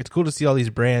 So it's cool to see all these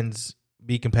brands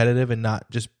be competitive and not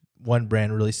just one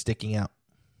brand really sticking out.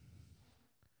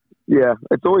 Yeah,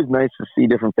 it's always nice to see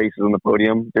different faces on the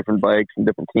podium, different bikes and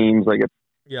different teams. Like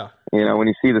when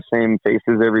you see the same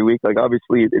faces every week, like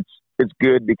obviously it's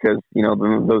good because,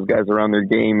 those guys are on their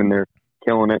game and they're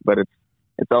killing it, but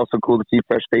it's also cool to see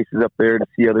fresh faces up there, to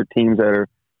see other teams that are,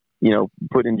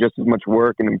 putting just as much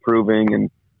work and improving and,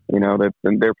 that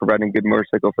they're providing good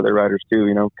motorcycle for their riders too,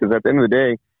 because at the end of the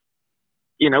day,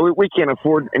 we can't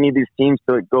afford any of these teams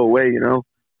to go away,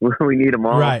 we need them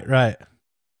all. Right.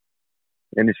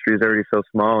 Industry is already so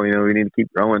small, we need to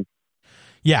keep growing.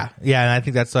 Yeah, and I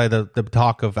think that's why the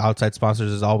talk of outside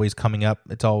sponsors is always coming up.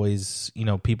 It's always,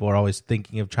 people are always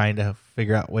thinking of trying to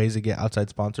figure out ways to get outside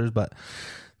sponsors, but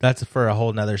that's for a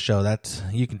whole nother show.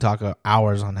 You can talk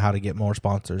hours on how to get more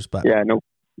sponsors. But yeah,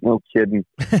 no kidding.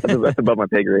 That's above my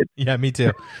pay grade. Yeah, me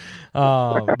too.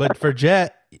 But for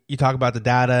Jet, you talk about the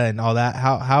data and all that.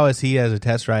 How is he as a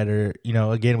test rider?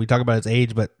 Again, we talk about his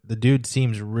age, but the dude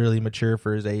seems really mature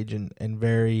for his age and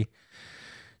very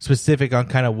specific on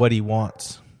kind of what he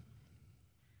wants.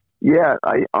 Yeah,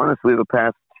 I honestly, the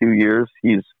past 2 years,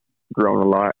 he's grown a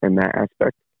lot in that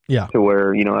aspect. Yeah. To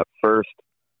where, at first,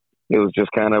 it was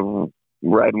just kind of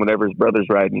riding whatever his brother's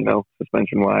riding,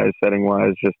 suspension-wise,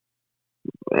 setting-wise, just,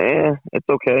 it's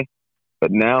okay. But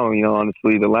now,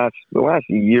 honestly, the last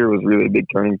year was really a big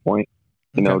turning point.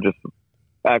 Just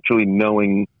actually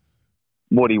knowing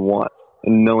what he wants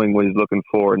and knowing what he's looking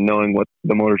for and knowing what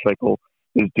the motorcycle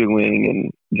is doing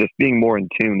and just being more in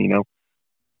tune,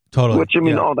 Totally. Which,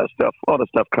 all that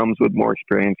stuff comes with more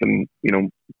experience and,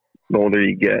 the older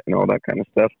you get and all that kind of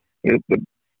stuff. The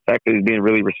fact that he's being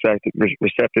really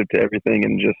receptive to everything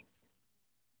and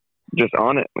just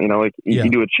on it, you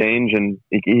do a change and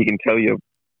he can tell you,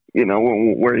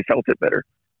 where he felt it better.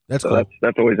 That's cool.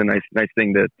 That's always a nice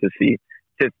thing to see.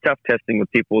 It's tough testing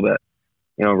with people that,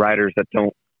 riders that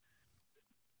don't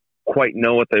quite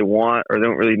know what they want or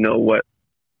don't really know what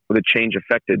the change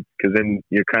affected, because then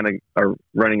you kind of are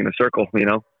running in a circle,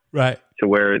 Right. To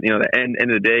where, the end of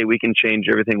the day, we can change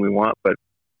everything we want, but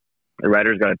the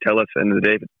rider's got to tell us at the end of the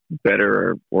day if it's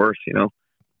better or worse, and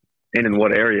in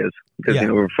what areas, because,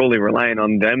 we're fully relying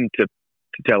on them to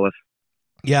tell us.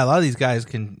 Yeah, a lot of these guys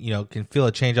can feel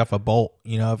a change off a bolt,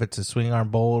 if it's a swing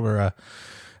arm bolt or a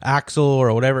axle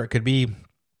or whatever it could be.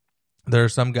 There are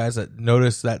some guys that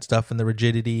notice that stuff in the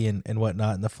rigidity and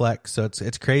whatnot and the flex. So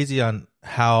it's crazy on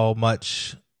how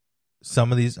much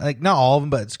some of these, like not all of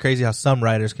them, but it's crazy how some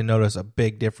riders can notice a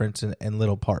big difference in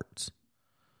little parts.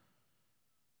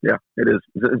 Yeah, it is.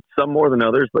 It's some more than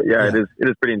others, but yeah, it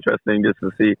is pretty interesting just to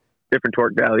see different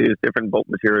torque values, different bolt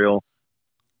material,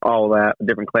 all that,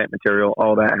 different clamp material,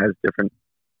 all that has different,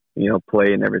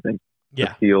 play and everything. Yeah.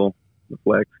 The feel, the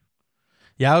flex.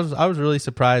 Yeah, I was really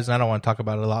surprised, and I don't want to talk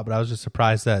about it a lot, but I was just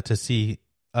surprised to see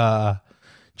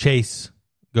Chase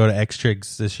go to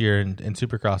X-Trigs this year in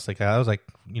Supercross. Like I was like,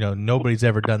 nobody's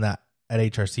ever done that at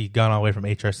HRC, gone all the way from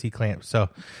HRC clamps. So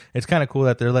it's kind of cool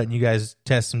that they're letting you guys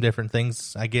test some different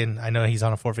things. Again, I know he's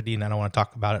on a 450 and I don't want to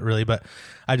talk about it really, but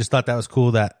I just thought that was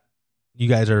cool that you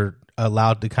guys are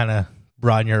allowed to kind of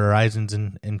broaden your horizons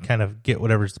and kind of get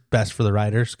whatever's best for the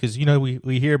riders. Because,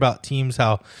 we hear about teams,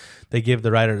 how they give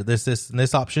the rider this, and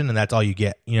this option, and that's all you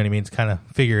get. You know what I mean? It's kind of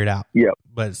figure it out. Yep.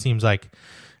 But it seems like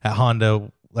at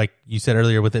Honda, like you said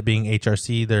earlier, with it being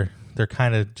HRC, they're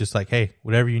kind of just like, hey,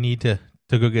 whatever you need to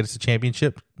go get us a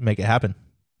championship, make it happen.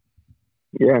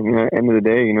 Yeah, at the end of the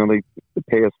day, they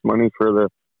pay us money for the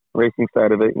racing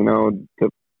side of it,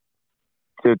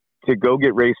 to go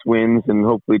get race wins and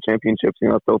hopefully championships,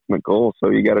 that's the ultimate goal.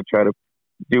 So you got to try to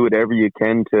do whatever you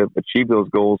can to achieve those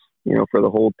goals, for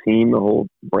the whole team, the whole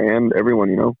brand,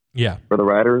 everyone, Yeah. For the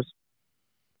riders.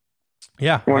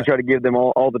 Yeah. I want to try to give them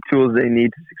all the tools they need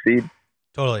to succeed.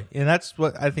 Totally. And that's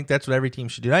what every team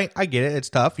should do. I get it. It's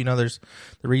tough. There's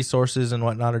the resources and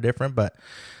whatnot are different, but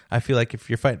I feel like if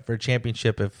you're fighting for a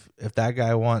championship, if that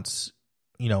guy wants,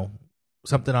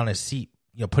 something on his seat,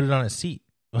 put it on his seat.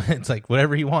 It's like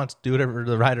whatever he wants, do whatever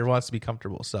the rider wants to be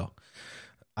comfortable. So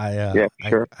I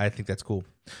think that's cool.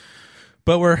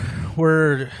 But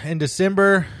we're in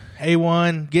December,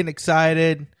 A1, getting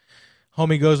excited.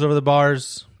 Homie goes over the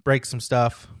bars, breaks some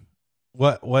stuff.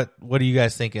 What are you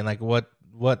guys thinking? Like what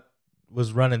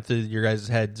was running through your guys'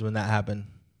 heads when that happened?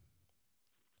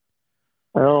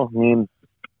 Well, I mean,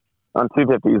 on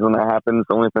 250s when that happens,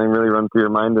 the only thing really runs through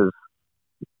your mind is,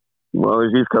 well,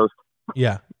 there's East Coast.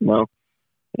 Yeah. You know,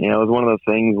 it was one of those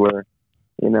things where,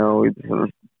 we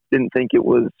didn't think it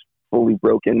was fully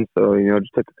broken, so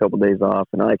just took a couple days off,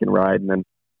 and I can ride, and then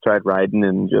tried riding,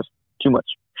 and just too much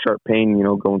sharp pain,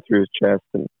 going through his chest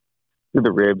and through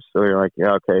the ribs. So you're like,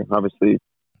 yeah, okay, obviously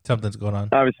something's going on.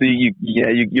 Obviously,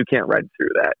 you can't ride through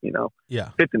that. Yeah.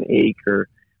 If it's an ache or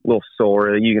a little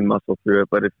sore, you can muscle through it.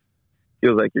 But if it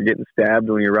feels like you're getting stabbed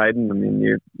when you're riding, I mean,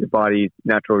 your body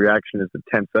natural reaction is to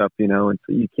tense up, and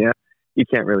so you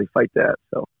can't really fight that.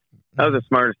 So that was the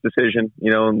smartest decision,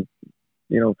 and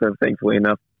thankfully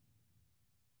enough,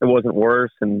 it wasn't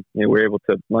worse, and we were able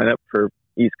to line up for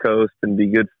East Coast and be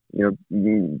good, good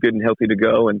and healthy to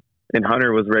go, and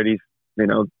Hunter was ready,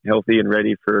 healthy and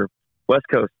ready for West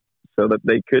Coast, so that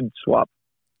they could swap,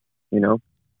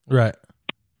 Right.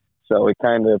 So it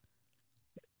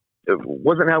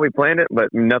wasn't how we planned it, but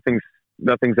nothing's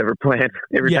ever planned.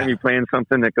 Every time you plan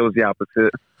something, it goes the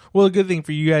opposite. Well, the good thing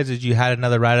for you guys is you had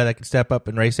another rider that could step up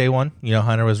and race A1.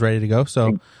 Hunter was ready to go,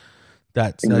 so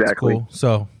that's cool.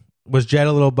 So was Jed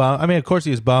a little bummed? I mean, of course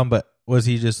he was bummed, but was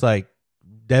he just like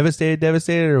devastated,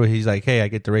 or was he like, hey, I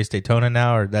get to race Daytona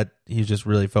now, or that he's just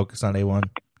really focused on A1?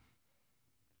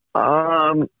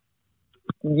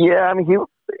 Yeah, I mean,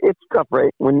 it's tough,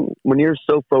 right? When you're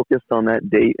so focused on that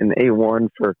date in A1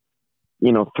 for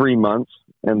 3 months,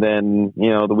 and then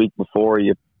the week before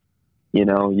you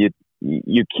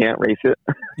can't race it.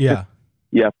 Yeah.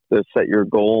 You have to set your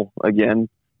goal again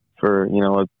for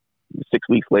 6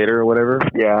 weeks later or whatever.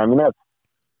 Yeah, I mean that's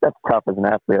tough as an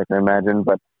athlete, I can imagine.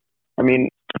 But I mean,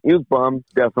 he was bummed,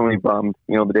 definitely bummed.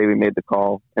 The day we made the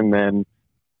call, and then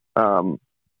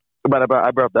but I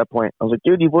brought up that point. I was like,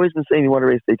 dude, you've always been saying you want to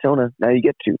race Daytona. Now you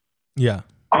get to. Yeah.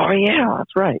 Oh yeah,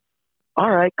 that's right. All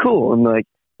right, cool. And like,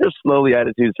 just slowly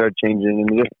attitudes started changing,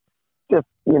 and just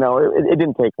it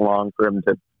didn't take long for him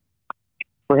to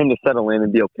settle in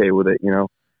and be okay with it.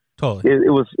 Totally. It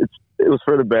was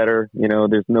for the better.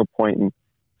 There's no point in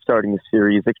starting a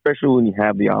series, especially when you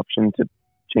have the option to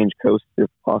change coasts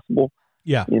if possible.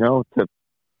 Yeah. To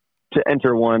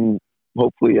enter one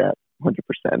hopefully at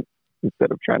 100%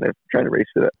 instead of trying to race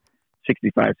it at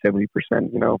 65,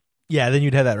 70%. Yeah, then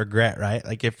you'd have that regret, right?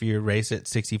 Like if you race at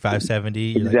 65, 70,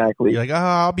 you're exactly. Like, oh,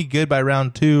 I'll be good by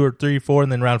round 2 or 3, 4,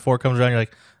 and then round 4 comes around, you're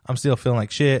like, I'm still feeling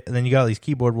like shit. And then you got all these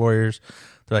keyboard warriors.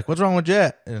 They're like, what's wrong with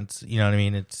Jet? And it's, what I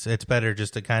mean? It's better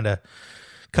just to kind of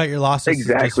cut your losses.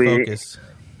 Exactly. And just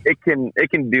focus. It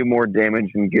can do more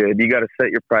damage than good. You got to set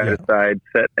your pride aside,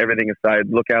 set everything aside,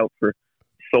 look out for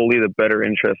solely the better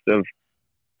interest of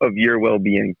your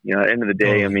well-being. At the end of the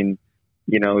day, I mean,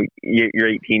 you're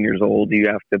 18 years old. You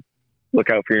have to look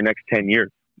out for your next 10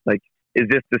 years. Like, is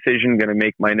this decision going to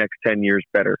make my next 10 years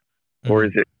better, or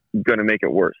is it going to make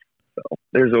it worse? So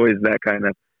there's always that kind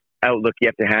of outlook you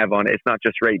have to have on it. It's not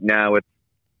just right now. It's,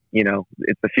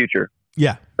 it's the future.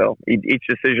 Yeah. So each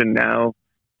decision now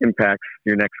impacts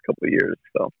your next couple of years.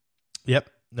 So. Yep.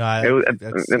 No, I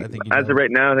think as of right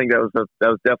now, I think that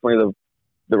was definitely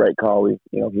the right call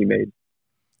he made.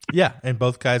 Yeah, and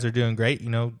both guys are doing great.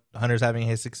 Hunter's having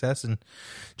his success, and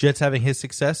Jet's having his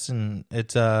success, and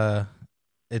it's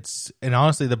and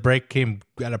honestly, the break came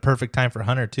at a perfect time for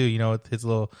Hunter too. With his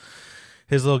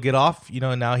little get off.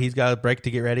 And now he's got a break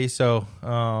to get ready. So,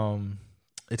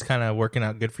 it's kind of working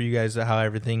out good for you guys. How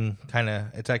everything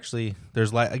it's actually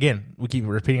there's light again. We keep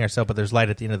repeating ourselves, but there's light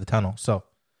at the end of the tunnel. So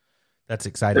that's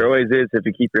exciting. There always is if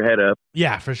you keep your head up.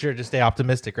 Yeah, for sure. Just stay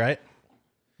optimistic, right?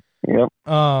 Yep.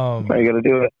 How you got to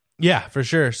do it. Yeah, for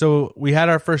sure. So we had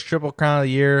our first Triple Crown of the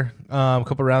year a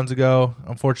couple rounds ago.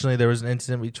 Unfortunately, there was an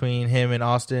incident between him and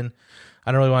Austin.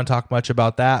 I don't really want to talk much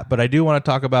about that, but I do want to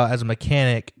talk about, as a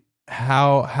mechanic,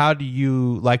 how do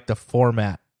you like the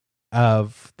format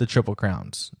of the Triple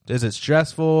Crowns? Is it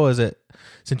stressful? Is it,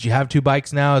 since you have 2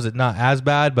 bikes now, is it not as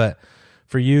bad? But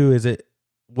for you,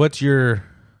 what's your,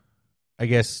 I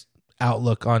guess,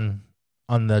 outlook on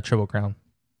the Triple Crown?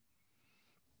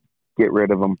 Get rid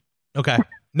of them. Okay.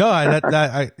 No,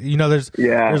 there's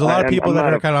a lot of people that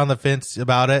are kind of on the fence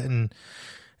about it, and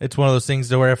it's one of those things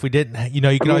to where if we didn't, you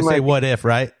can always say what if,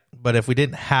 right? But if we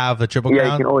didn't have the Triple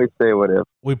Crown, you can always say what if.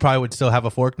 We probably would still have a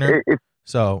Forkner.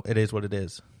 So it is what it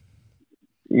is.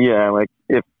 Yeah, like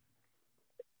I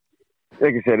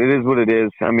said, it is what it is.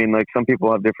 I mean, like some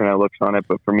people have different outlooks on it,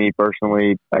 but for me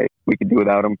personally, we could do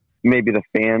without them. maybe the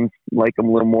fans like them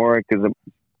a little more because,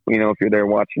 you know, if you're there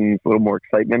watching, it's a little more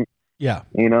excitement. Yeah.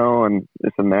 You know, and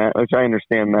this and that, which I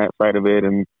understand that side of it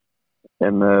and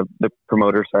the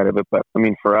promoter side of it. But I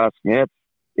mean, for us, yeah,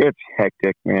 it's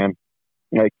hectic, man.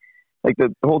 Like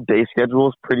the whole day schedule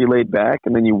is pretty laid back,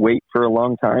 and then you wait for a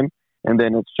long time, and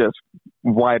then it's just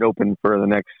wide open for the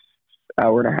next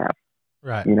hour and a half.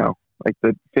 Right. You know, like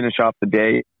the finish off the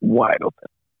day, wide open.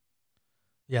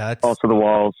 Yeah. That's Also the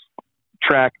walls,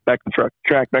 track, back to the truck,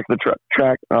 track, back to the truck,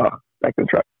 track, back to the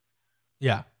truck.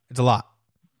 Yeah. It's a lot.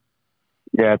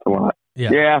 Yeah, it's a lot.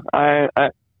 Yeah. I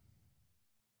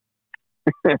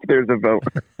if there's a vote.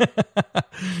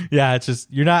 Yeah, it's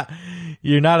just you're not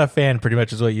a fan, pretty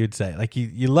much is what you'd say. Like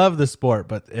you love the sport,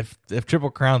 but if Triple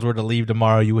Crowns were to leave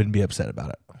tomorrow, you wouldn't be upset about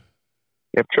it.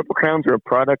 If Triple Crowns were a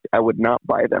product, I would not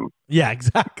buy them. Yeah,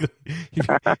 exactly.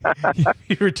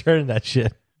 You return that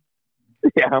shit.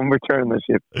 Yeah, I'm returning the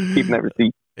shit. Keeping that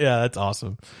receipt. Yeah, that's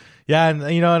awesome. Yeah,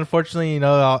 and you know, unfortunately, you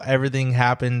know, everything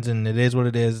happens, and it is what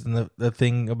it is. And the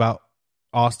thing about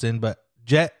Austin, but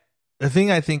Jet, the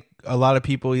thing I think a lot of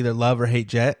people either love or hate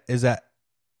Jet is that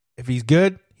if he's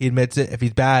good, he admits it. If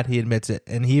he's bad, he admits it.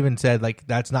 And he even said like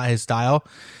that's not his style.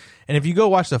 And if you go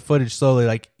watch the footage slowly,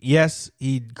 like yes,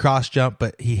 he cross jumped,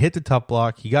 but he hit the top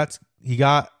block. He got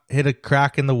hit a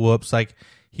crack in the whoops. Like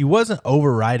he wasn't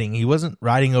overriding. He wasn't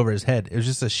riding over his head. It was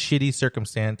just a shitty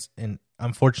circumstance, and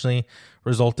unfortunately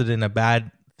resulted in a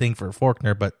bad thing for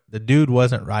Faulkner. But the dude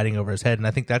wasn't riding over his head, and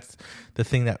I think that's the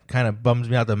thing that kind of bums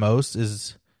me out the most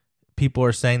is people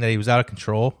are saying that he was out of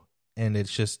control, and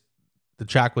it's just the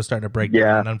track was starting to break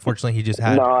down. And unfortunately, he just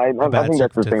had I think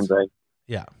that's the same thing.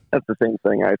 Yeah, that's the same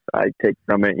thing I take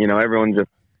from it. You know, everyone's just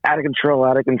out of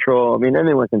control. I mean,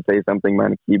 anyone can say something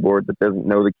behind a keyboard that doesn't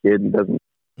know the kid and doesn't,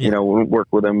 you know, work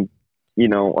with him, you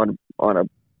know, on a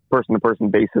person-to-person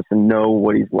basis and know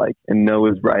what he's like and know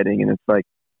his riding. And it's like,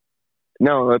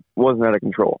 no, that wasn't out of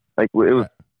control. Like it was,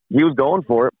 he was going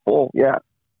for it,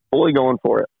 fully going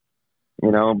for it,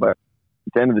 you know. But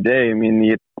at the end of the day, I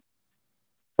mean,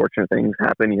 fortunate things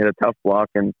happen. He hit a tough block,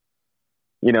 and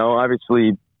you know,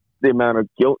 obviously, the amount of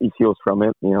guilt he feels from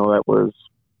it, you know, that was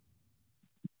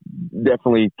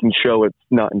definitely can show it's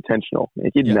not intentional.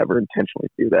 Like, he'd never intentionally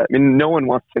do that. I mean, no one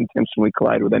wants to intentionally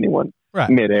collide with anyone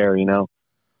midair, you know.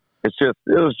 It's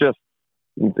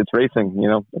racing, you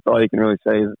know. That's all you can really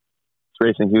say is it's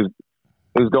racing. He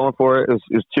was going for it. It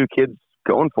was two kids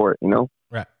going for it, you know.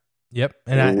 Right. Yep.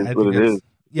 And I think it's,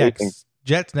 yeah,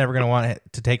 Jet's never going to want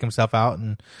to take himself out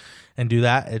and do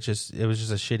that. It was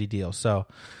just a shitty deal. So,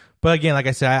 but again, like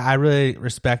I said, I really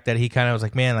respect that he kind of was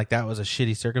like, man, like that was a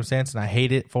shitty circumstance, and I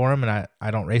hate it for him, and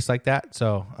I don't race like that.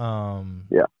 So,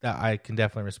 I can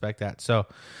definitely respect that. So,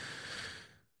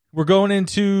 we're going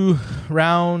into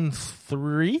round 4.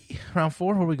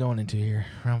 What are we going into here?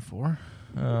 Round 4.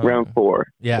 Round 4.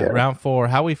 Yeah, round 4.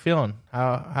 How we feeling?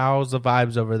 How's the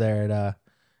vibes over there at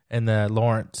in the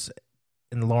Lawrence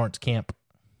camp?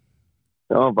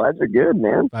 Oh, vibes are good,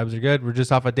 man. Vibes are good. We're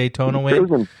just off a Daytona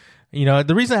win. You know,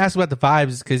 the reason I asked about the vibes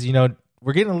is because, you know,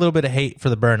 we're getting a little bit of hate for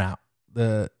the burnout.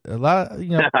 A lot of,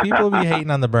 you know, people be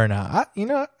hating on the burnout.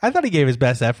 I thought he gave his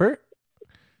best effort.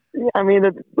 Yeah, I mean,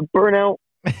 the burnout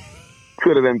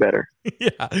could have been better.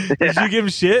 Yeah. Did you give him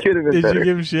shit? Did you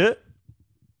give him shit?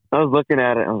 I was looking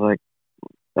at it. I was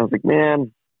like,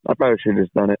 man, I probably should have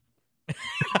just done it.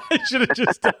 I should have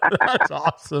just done it. That's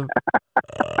awesome.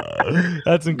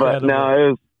 That's incredible. But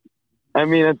no, I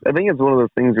think it's one of those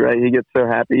things, right? You get so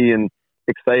happy and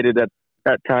excited at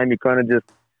that time, you kind of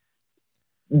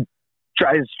just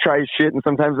tries shit, and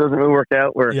sometimes it doesn't really work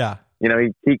out. Where, you know,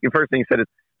 the first thing he said is,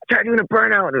 I tried doing a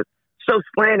burnout, and it was so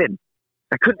slanted.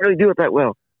 I couldn't really do it that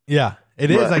well. Yeah, it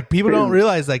is. Like, people don't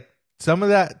realize, like, some of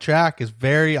that track is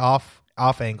very off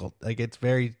angled. Like, it's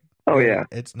very,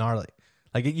 it's gnarly.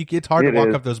 Like, it's hard to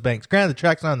walk up those banks. Granted, the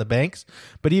track's not on the banks,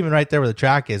 but even right there where the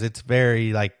track is, it's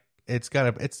very, like, you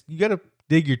gotta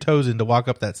dig your toes in to walk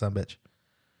up that sumbitch.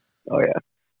 Oh yeah,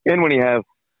 and when you have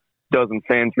dozen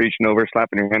fans reaching over,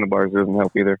 slapping your handlebars, doesn't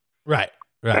help either. Right.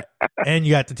 And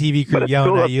you got the TV crew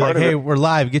yelling at you like, "Hey, we're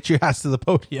live! Get your ass to the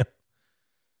podium."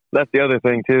 That's the other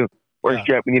thing too. Where's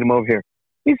Jet? We need him over here.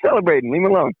 He's celebrating. Leave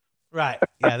him alone. Right.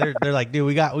 Yeah. They're like, dude,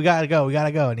 we gotta go,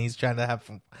 and he's trying to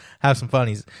have some fun.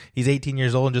 He's 18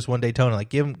 years old and just won Daytona. Like,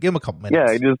 give him a couple minutes.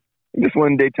 Yeah, he just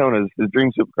won Daytona, his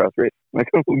dream Supercross race. Like,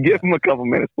 give him a couple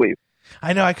minutes, please.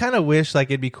 I know. I kind of wish, like,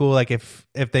 it'd be cool, like, if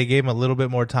they gave him a little bit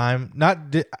more time.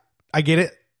 I get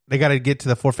it. They got to get to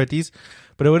the 450s,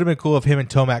 but it would have been cool if him and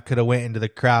Tomac could have went into the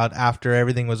crowd after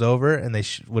everything was over, and they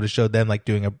would have showed them, like,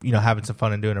 doing having some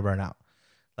fun and doing a burnout.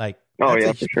 Like, for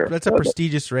sure. That's a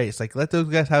prestigious race. Like, let those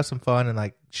guys have some fun and,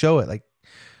 like, show it. Like,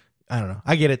 I don't know.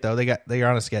 I get it though. They are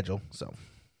on a schedule, so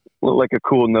Look like a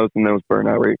cool nose to nose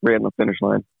burnout right on the finish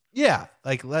line. yeah,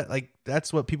 like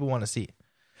that's what people want to see.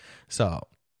 So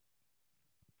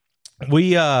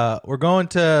we're going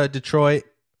to Detroit.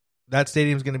 That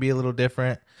stadium's going to be a little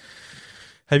different.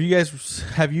 Have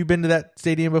you been to that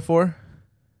stadium before?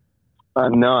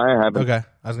 No, I haven't. Okay,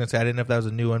 I was going to say I didn't know if that was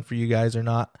a new one for you guys or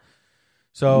not.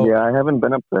 So yeah, I haven't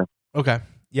been up there. Okay,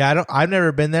 yeah, I've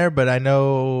never been there, but I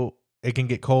know it can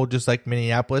get cold just like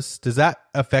Minneapolis. Does that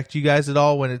affect you guys at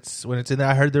all when it's in there?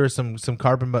 I heard there was some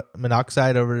carbon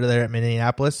monoxide over there at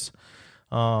Minneapolis.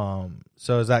 So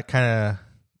is that kind of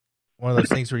one of those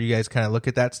things where you guys kind of look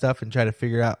at that stuff and try to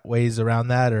figure out ways around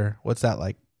that, or what's that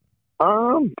like?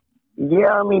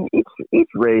 Yeah, I mean each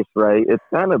race, right? It's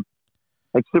kind of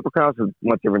like Supercross is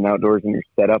much different outdoors in your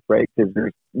setup, right? Because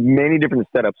there's many different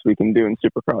setups we can do in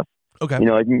Supercross. Okay. You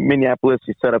know, like Minneapolis,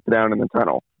 you set up down in the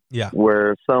tunnel. Yeah.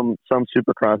 Where some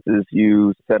Supercrosses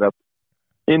you set up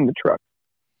in the truck.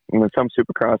 And then some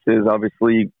Supercrosses,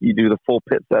 obviously, you do the full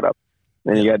pit setup.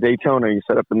 Then you got Daytona, you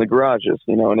set up in the garages,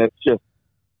 you know, and it's just,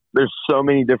 there's so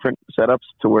many different setups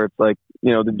to where it's like,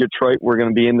 you know, the Detroit, we're going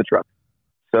to be in the truck.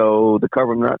 So the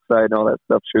carbon monoxide and all that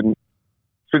stuff shouldn't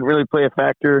really play a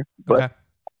factor. But okay.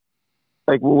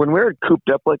 like when we're cooped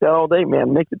up like that all day, man,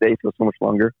 it makes the day feel so much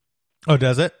longer. Oh,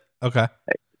 does it? Okay.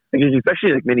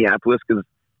 Especially like Minneapolis, because,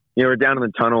 you know, we're down in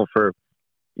the tunnel for,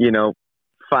 you know,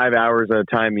 5 hours at a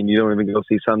time and you don't even go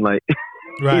see sunlight.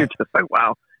 Right. You're just like,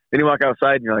 wow. Then you walk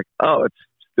outside and you're like, oh, it's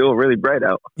still really bright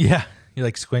out. Yeah. You're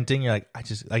like squinting. You're like,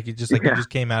 you just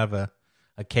came out of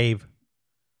a cave.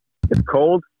 It's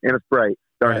cold and it's bright.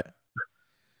 Darn it.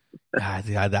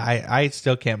 God, I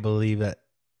still can't believe that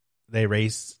they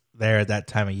race there at that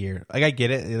time of year. Like, I get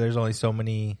it. There's only so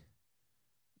many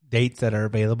dates that are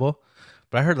available.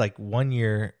 But I heard like 1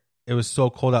 year it was so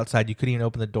cold outside you couldn't even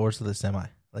open the doors to the semi.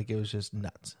 Like, it was just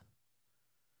nuts.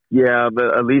 Yeah,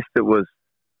 but at least it was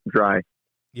dry.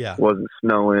 Yeah. It wasn't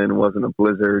snowing, wasn't a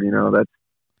blizzard, you know.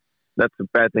 That's the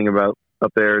bad thing about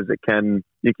up there is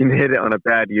you can hit it on a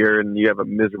bad year and you have a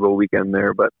miserable weekend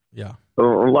there, but yeah.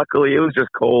 Luckily it was just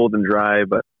cold and dry,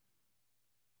 but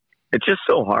it's just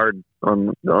so hard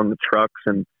on the trucks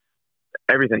and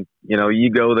everything. You know,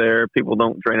 you go there, people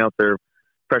don't drain out their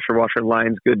pressure washer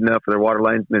lines good enough or their water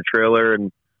lines in their trailer,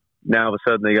 and now all of a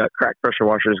sudden they got cracked pressure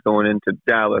washers going into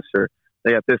Dallas, or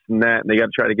they got this and that, and they got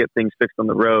to try to get things fixed on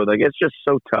the road. Like, it's just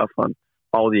so tough on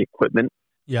all the equipment.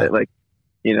 Yeah. That, like,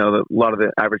 you know, a lot of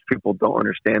the average people don't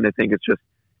understand. They think it's just,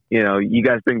 you know, you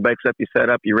guys bring bikes up, you set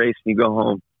up, you race, and you go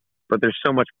home. But there's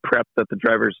so much prep that the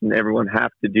drivers and everyone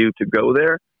have to do to go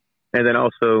there. And then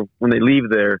also when they leave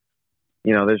there,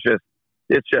 you know, it's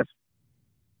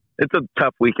a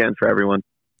tough weekend for everyone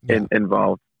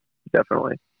involved.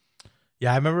 Definitely.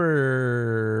 Yeah. I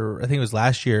remember, I think it was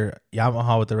last year,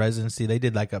 Yamaha with the residency, they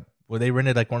did they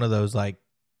rented like one of those like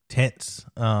tents,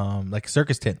 like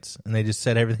circus tents, and they just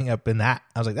set everything up in that.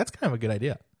 I was like, that's kind of a good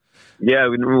idea. Yeah.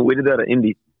 We did that at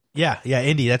Indy. Yeah.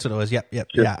 Indy. That's what it was. Yep. Yeah.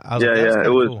 I was like, it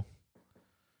was cool.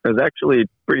 It was actually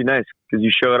pretty nice because you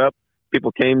showed up,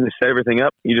 people came, they set everything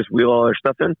up, you just wheel all their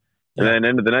stuff in, and then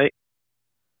end of the night,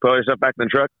 put all your stuff back in the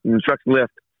truck, and the truck's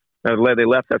left. They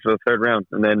left after the third round,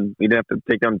 and then you didn't have to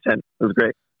take down the tent. It was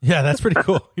great. Yeah, that's pretty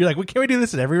cool. You're like, well, can we do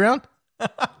this in every round?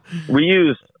 We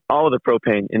used all of the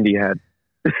propane Indy had.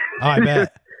 Oh, I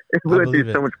bet. We went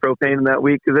through so much propane in that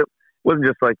week because it wasn't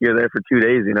just like you're there for 2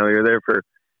 days. You know, you're there for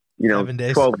 7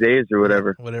 days. 12 days or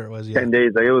whatever. Yeah, whatever it was. Yeah. 10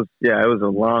 days. Like, it was a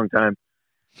long time.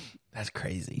 That's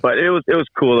crazy. But it was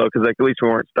cool though, because like at least we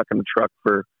weren't stuck in the truck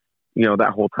for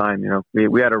that whole time. You know,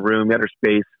 we had a room, we had our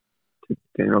space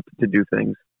to do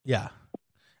things. Yeah.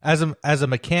 As a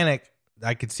mechanic,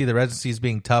 I could see the residencies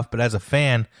being tough, but as a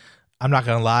fan, I'm not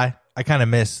gonna lie, I kind of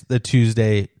miss the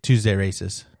Tuesday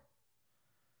races.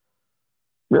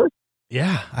 Really?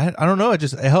 Yeah, I don't know. It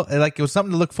was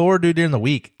something to look forward to during the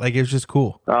week. Like, it was just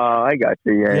cool. Oh, I got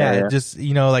you. Yeah. Just,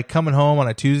 like coming home on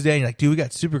a Tuesday and you're like, dude, we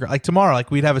got Supercross. Like tomorrow,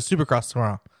 like we'd have a Supercross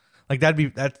tomorrow. Like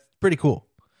that's pretty cool.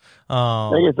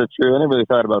 I guess that's true. I never really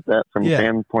thought about that from a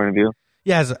fan point of view.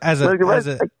 Yeah, as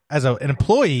an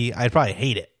employee, I'd probably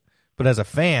hate it, but as a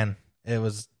fan, it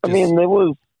was. It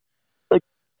was like,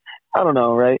 I don't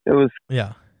know, right? It was.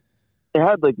 Yeah. It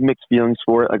had like mixed feelings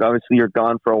for it. Like, obviously you're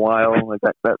gone for a while, like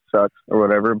that sucks or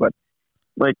whatever. But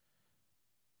like,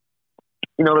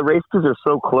 the races are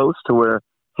so close to where if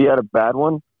you had a bad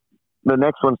one, the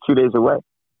next one's 2 days away.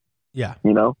 Yeah.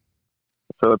 So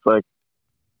it's like,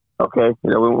 okay,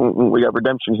 we got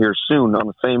redemption here soon on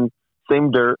the same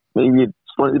dirt, maybe a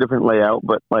slightly different layout,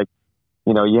 but like,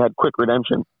 you had quick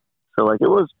redemption. So like, it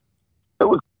was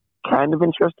kind of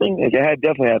interesting. Like, it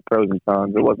definitely had pros and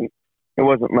cons. It wasn't It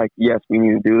wasn't like, yes, we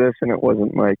need to do this, and it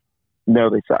wasn't like,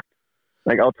 no, they sucked.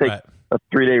 Like, I'll take a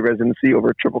 3-day residency over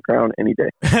a Triple Crown any day.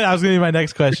 That was going to be my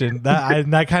next question.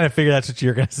 I kind of figured that's what you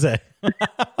were going to say.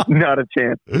 Not a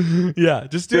chance. Yeah,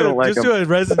 just do a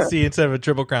residency instead of a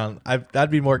Triple Crown. That'd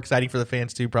be more exciting for the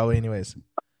fans too, probably. Anyways.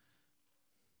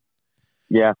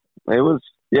 Yeah, it was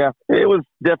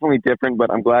definitely different,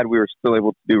 but I'm glad we were still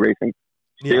able to do racing.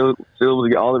 Still able to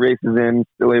get all the races in.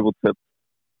 Still able to,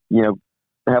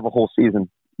 have a whole season.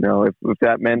 If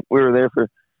that meant we were there for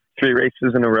 3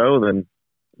 races in a row, then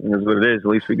it is what it is. At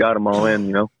least we got them all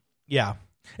in. Yeah,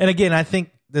 and again, I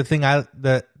think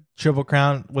the Triple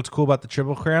Crown. What's cool about the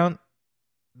Triple Crown,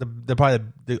 the probably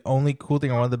the only cool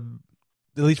thing, or one of the,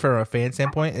 at least from a fan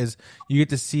standpoint, is you get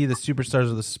to see the superstars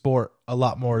of the sport a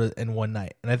lot more in one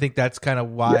night. And I think that's kind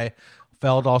of why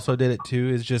Feld also did it too,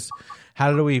 is just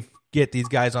how do we get these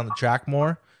guys on the track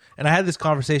more? And I had this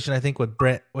conversation, I think, with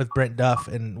Brent Duff,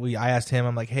 and I asked him,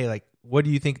 I'm like, hey, like, what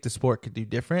do you think the sport could do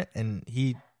different? And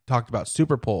he talked about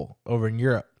Superpole over in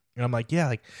Europe. And I'm like, yeah,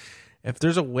 like, if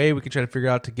there's a way we could try to figure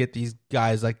out to get these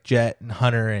guys like Jet and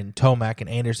Hunter and Tomac and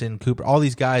Anderson and Cooper, all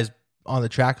these guys on the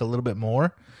track a little bit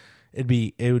more, it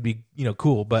would be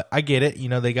cool. But I get it,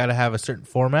 they got to have a certain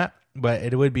format, but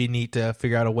it would be neat to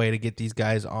figure out a way to get these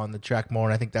guys on the track more.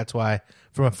 And I think that's why,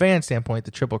 from a fan standpoint,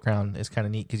 the Triple Crown is kind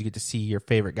of neat, because you get to see your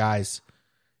favorite guys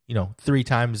 3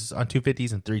 times on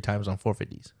 250s and 3 times on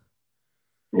 450s.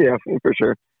 Yeah, for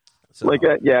sure. So, as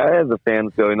the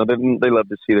fans go, they love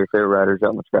to see their favorite riders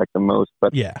out on the track the most.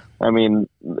 But yeah, I mean,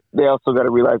 they also got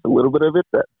to realize a little bit of it,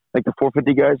 that like the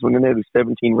 450 guys, when they do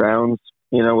 17 rounds,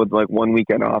 with like 1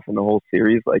 weekend off in the whole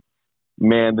series, like,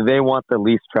 man, they want the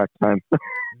least track time.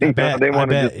 They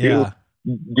want to just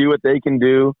do what they can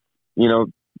do,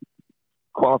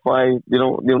 qualify. They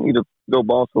don't need to go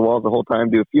balls to the walls the whole time,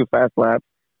 do a few fast laps.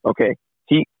 Okay,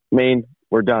 heat, main,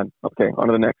 we're done. Okay, on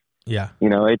to the next. Yeah.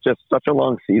 It's just such a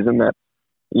long season that,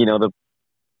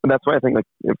 that's why I think,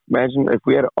 like, imagine if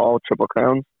we had all Triple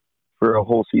Crowns for a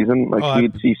whole season, like,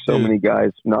 we'd see so many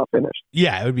guys not finish.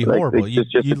 Yeah, it would be horrible. You'd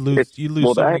lose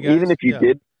so many guys. Even if you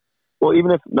did,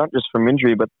 even if not just from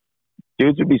injury, but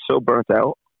dudes would be so burnt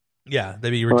out. Yeah, they'd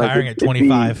be retiring at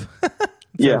 25.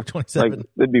 27. Like,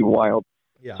 it'd be wild.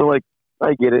 Yeah. So, like,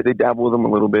 I get it. They dabble with them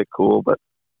a little bit, cool, but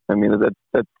I mean,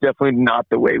 that's definitely not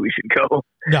the way we should go.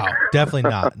 No, definitely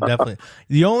not. Definitely.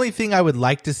 The only thing I would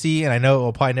like to see, and I know it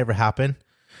will probably never happen,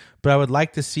 but I would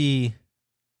like to see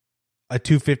a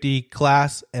 250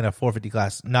 class and a 450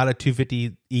 class, not a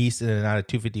 250 East and not a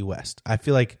 250 West. I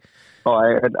feel like... Oh,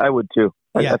 I would too.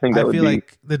 I think that would be...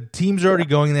 like the team's already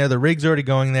going there. The rig's already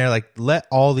going there. Like, let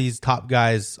all these top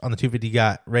guys on the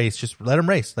 250 race. Just let them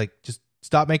race. Like, just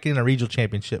stop making it a regional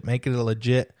championship. Make it a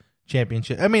legit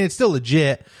championship. I mean, it's still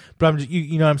legit, but I'm just,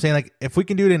 you know what I'm saying? Like, if we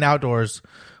can do it in outdoors,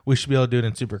 we should be able to do it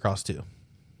in Supercross too.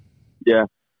 Yeah.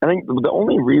 I think the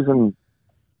only reason,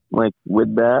 like,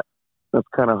 with that's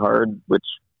kind of hard, which,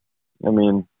 I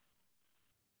mean,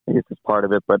 I guess it's part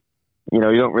of it, but, you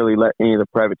don't really let any of the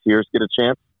privateers get a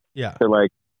chance to,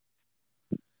 like,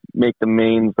 make the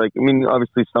mains. Like, I mean,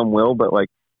 obviously some will, but, like,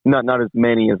 not as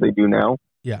many as they do now.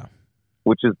 Yeah.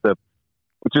 Which is the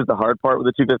hard part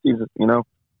with the 250s,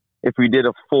 If we did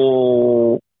a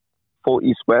full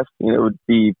East-West, it would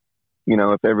be,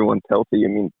 if everyone's healthy, I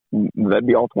mean, that'd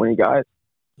be all 20 guys.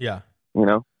 Yeah.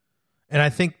 And I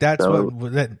think that's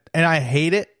and I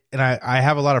hate it. And I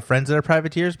have a lot of friends that are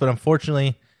privateers, but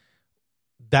unfortunately,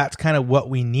 that's kind of what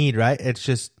we need, right? It's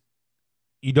just,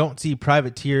 you don't see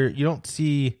privateers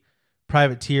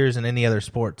in any other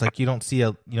sports. Like, you don't see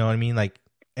you know what I mean? Like,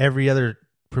 every other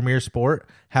premier sport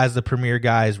has the premier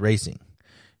guys racing.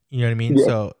 You know what I mean? Yeah.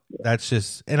 So that's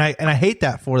just, and I hate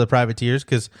that for the privateers,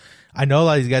 because I know a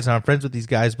lot of these guys and I'm friends with these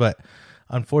guys, but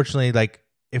unfortunately, like,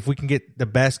 if we can get the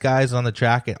best guys on the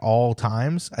track at all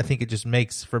times, I think it just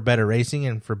makes for better racing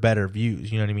and for better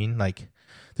views. You know what I mean? Like,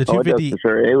 the 250, it does for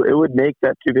sure. It would make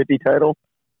that 250 title.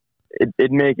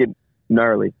 It'd make it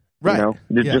gnarly, right?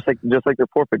 Just like the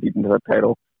 450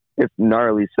 title. It's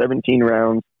gnarly. 17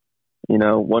 rounds,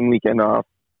 1 weekend off,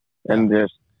 and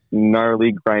just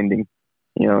gnarly grinding.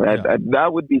 That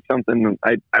would be something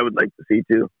I would like to see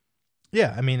too.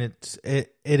 Yeah, I mean,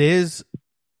 it is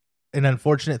an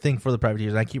unfortunate thing for the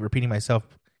privateers. And I keep repeating myself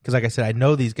because, like I said, I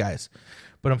know these guys,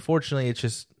 but unfortunately, it's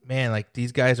just, man, like,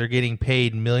 these guys are getting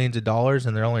paid millions of dollars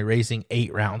and they're only racing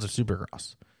 8 rounds of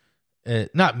Supercross.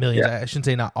 Not millions. Yeah. I shouldn't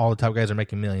say not all the top guys are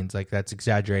making millions. Like, that's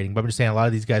exaggerating. But I'm just saying a lot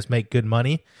of these guys make good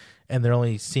money and they're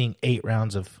only seeing 8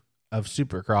 rounds of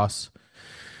Supercross,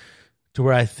 to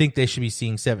where I think they should be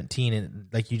seeing 17. And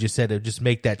like you just said, it would just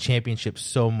make that championship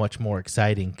so much more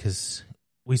exciting, because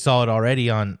we saw it already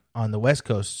on the West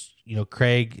Coast. You know,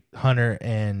 Craig, Hunter,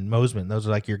 and Mosman. Those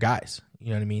are like your guys. You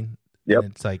know what I mean? Yep.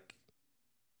 And it's like,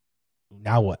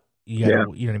 now what? You know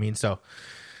what I mean? So,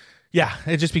 yeah,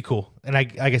 it'd just be cool. And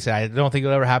like I said, I don't think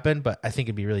it'll ever happen, but I think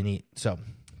it'd be really neat. So,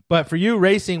 but for you,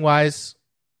 racing wise,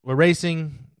 we're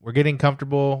racing, we're getting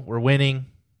comfortable, we're winning.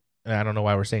 And I don't know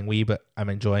why we're saying we, but I'm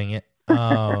enjoying it.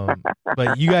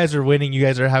 But you guys are winning. You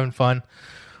guys are having fun.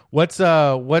 What's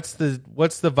the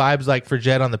vibes like for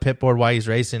Jed on the pit board while he's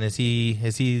racing? Is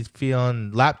he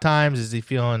feeling lap times? Is he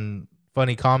feeling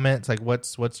funny comments? Like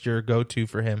what's your go-to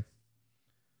for him?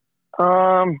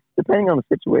 Depending on the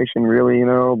situation, really, you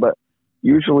know, but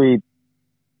usually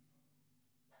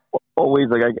always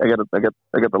like I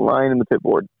got the line in the pit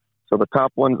board. So the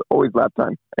top one's always lap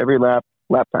time. Every lap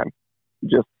time.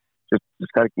 Just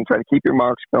gotta try to keep your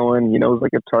marks going. He knows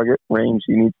like a target range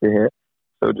he needs to hit.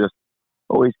 So just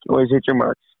always hit your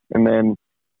marks. And then,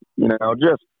 you know,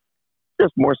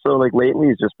 just more so like lately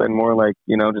it's just been more like,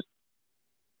 you know, just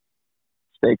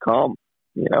stay calm,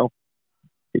 you know.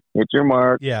 Hit your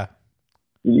mark. Yeah.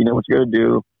 You know what you gotta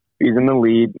do. He's in the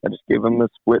lead. I just give him the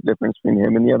split difference between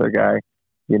him and the other guy,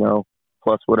 you know,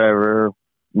 plus whatever,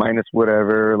 minus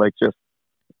whatever, like just,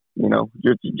 you know,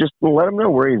 just let him know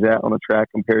where he's at on the track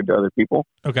compared to other people.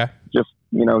 Okay. Just,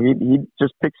 you know, he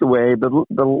just picks away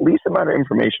the least amount of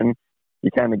information you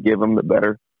kind of give him, the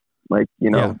better. Like, you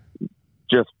know,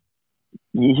 just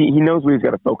he knows what he's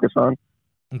got to focus on.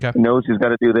 Okay. He knows he's got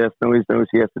to do this. Knows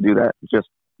he has to do that. Just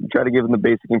try to give him the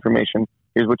basic information.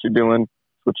 Here's what you're doing.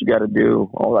 What you got to do.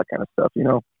 All that kind of stuff, you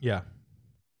know. Yeah.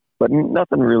 But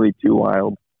nothing really too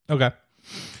wild. Okay.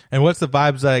 And what's the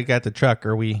vibes like at the truck?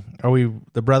 Are we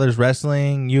the brothers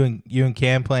wrestling? You and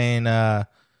Cam playing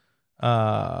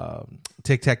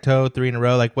tic-tac-toe 3 in a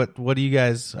row? Like what are you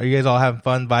guys all having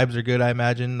fun? Vibes are good, I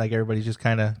imagine. Like everybody's just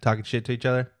kind of talking shit to each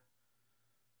other.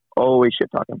 Always shit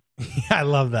talking. Yeah, I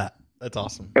love that. That's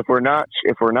awesome. If we're not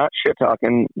shit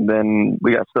talking, then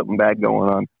we got something bad going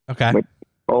on. Okay. Like,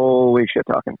 always shit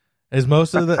talking. Is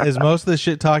most of the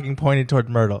shit talking pointed toward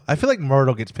Myrtle? I feel like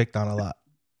Myrtle gets picked on a lot.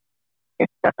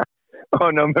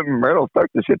 Oh no, Myrtle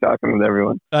starts the shit talking with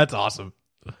everyone. That's awesome.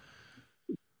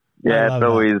 Yeah, it's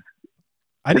always.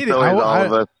 All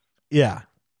of us. Yeah,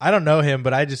 I don't know him,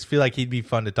 but I just feel like he'd be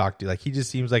fun to talk to. Like he just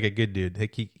seems like a good dude.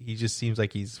 Like he just seems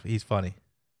like he's funny.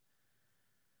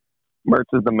 Mertz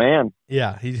is the man.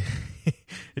 Yeah, it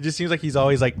just seems like he's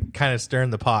always like kind of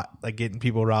stirring the pot, like getting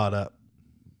people riled up.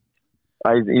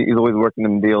 He's always working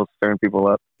them deals, stirring people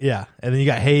up. Yeah, and then you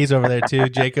got Hayes over there too.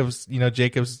 Jacob's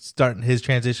starting his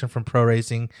transition from pro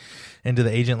racing into the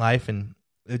agent life, and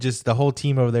it just the whole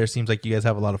team over there seems like you guys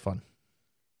have a lot of fun.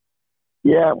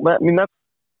 Yeah, I mean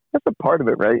that's a part of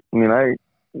it, right? I mean,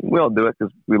 we all do it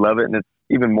because we love it, and it's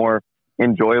even more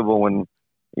enjoyable when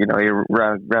you know you're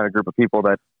around a group of people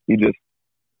that you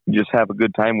just have a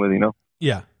good time with, you know.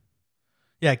 Yeah,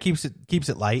 it keeps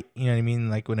it light. You know what I mean?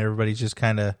 Like when everybody's just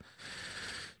kind of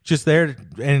just there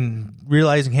and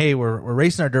realizing, hey, we're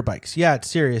racing our dirt bikes. Yeah, it's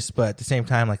serious, but at the same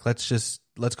time, like let's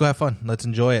go have fun. Let's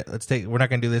enjoy it. We're not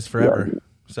gonna do this forever. Yeah.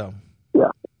 So yeah,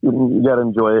 you gotta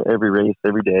enjoy it every race,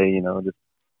 every day. You know, just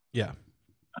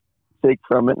take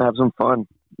from it and have some fun,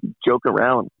 joke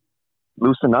around,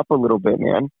 loosen up a little bit,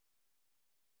 man.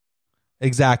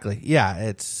 Exactly. Yeah,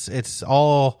 it's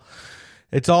all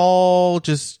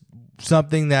just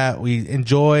something that we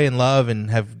enjoy and love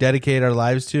and have dedicated our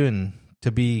lives to, and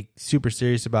to be super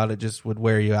serious about it just would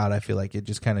wear you out. I feel like it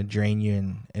just kind of drain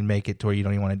you and make it to where you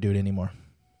don't even want to do it anymore.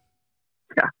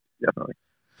 Yeah, definitely.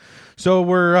 So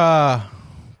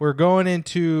we're going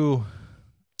into,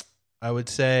 I would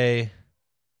say,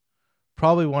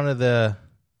 probably one of the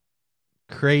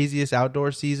craziest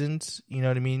outdoor seasons. You know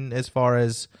what I mean? As far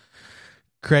as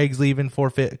Craig's leaving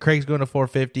 450, Craig's going to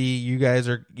 450.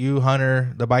 You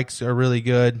Hunter, the bikes are really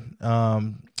good.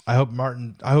 I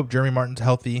hope Jeremy Martin's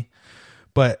healthy.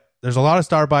 But there's a lot of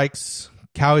star bikes.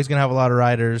 Cowie's going to have a lot of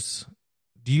riders.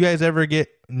 Do you guys ever get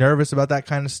nervous about that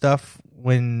kind of stuff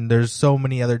when there's so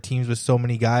many other teams with so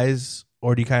many guys?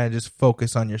 Or do you kind of just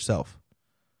focus on yourself?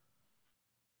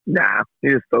 Nah, we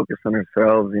just focus on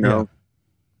ourselves, you know.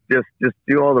 Yeah. Just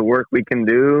do all the work we can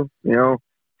do, you know,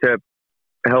 to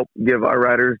help give our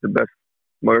riders the best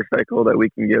motorcycle that we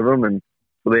can give them, and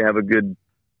so they have a good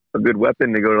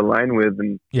weapon to go to line with,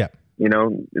 and you know,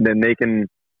 and then they can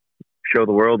show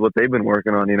the world what they've been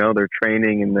working on, you know, their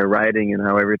training and their riding and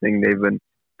how everything they've been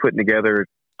putting together,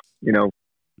 you know,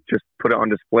 just put it on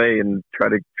display and try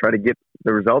to get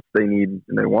the results they need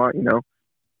and they want, you know.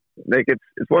 Like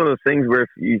it's one of those things where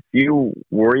if you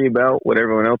worry about what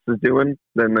everyone else is doing,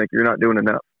 then like you're not doing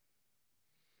enough.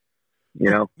 You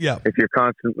know, Yeah. if you're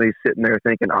constantly sitting there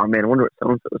thinking, "Oh man, I wonder what so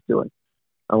and so is doing.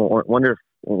 Wonder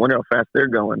how fast they're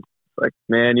going." It's like,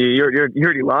 man, you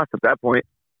already lost at that point.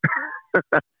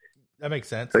 That makes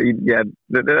sense. So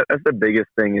that's the biggest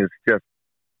thing is just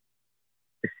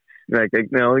like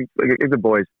the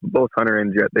boys, both Hunter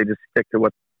and Jet, they just stick to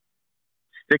what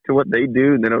they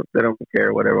do. They don't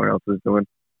care what everyone else is doing.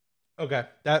 Okay,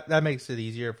 that makes it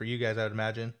easier for you guys, I would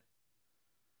imagine.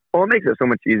 Well, it makes it so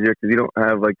much easier because you don't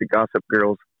have like the gossip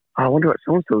girls. Oh, I wonder what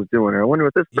so and so's doing, or I wonder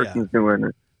what this person's doing.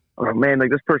 Or, oh man, like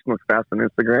this person looks fast on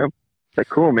Instagram. It's like,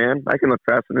 cool, man. I can look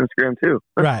fast on Instagram too.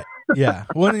 Right. Yeah.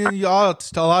 A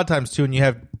lot of times too, when you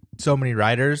have so many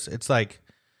riders, it's like,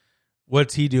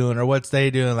 what's he doing or what's they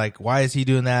doing? Like, why is he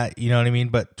doing that? You know what I mean?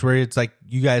 But to where it's like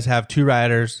you guys have two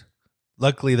riders.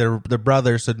 Luckily, they're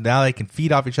brothers, so now they can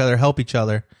feed off each other, help each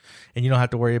other, and you don't have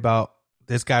to worry about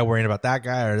this guy worrying about that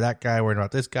guy or that guy worrying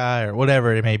about this guy or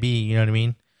whatever it may be. You know what I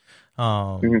mean?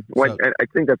 Well, I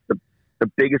think that's the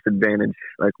biggest advantage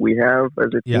like we have as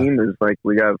a team is like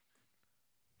we have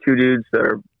two dudes that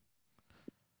are,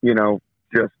 you know,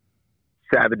 just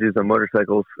savages on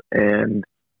motorcycles, and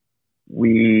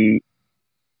we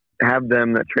have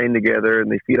them that train together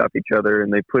and they feed off each other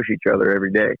and they push each other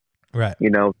every day. Right. You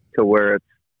know, to where it's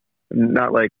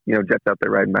not like, you know, Jet's out there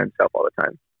riding by himself all the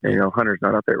time. And, you know, Hunter's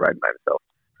not out there riding by himself,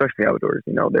 especially outdoors.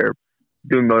 You know, they're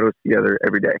doing motos together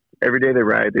every day. Every day they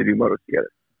ride, they do motos together.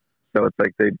 So it's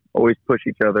like they always push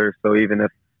each other. So even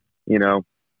if, you know,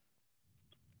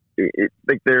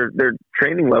 like their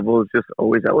training level is just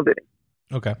always elevating.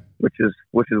 Okay. Which is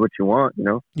what you want, you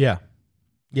know? Yeah.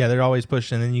 Yeah, they're always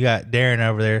pushing. And then you got Darren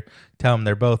over there telling them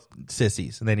they're both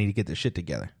sissies and they need to get their shit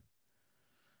together.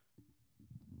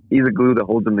 He's the glue that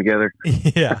holds them together.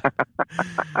 Yeah.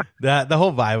 The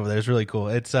whole vibe over there is really cool.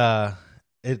 It's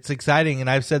exciting, and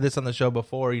I've said this on the show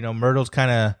before, you know, Myrtle's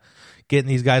kind of getting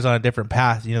these guys on a different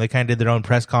path. You know, they kind of did their own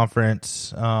press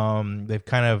conference. They've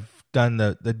kind of done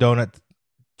the donut.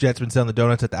 Jet's been selling the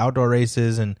donuts at the outdoor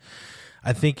races, and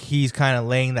I think he's kind of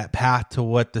laying that path to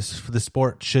what the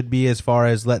sport should be as far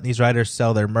as letting these riders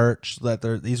sell their merch,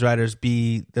 these riders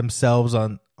be themselves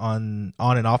on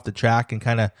and off the track, and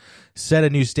kind of set a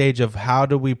new stage of how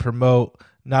do we promote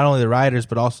not only the riders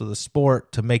but also the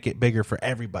sport to make it bigger for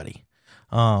everybody.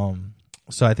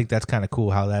 So I think that's kind of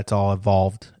cool how that's all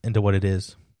evolved into what it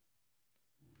is.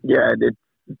 Yeah, it's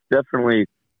definitely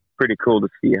pretty cool to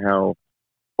see how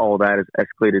all that has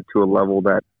escalated to a level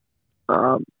that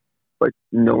like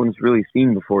no one's really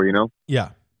seen before, you know? Yeah.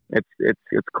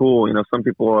 It's cool. You know, some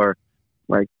people are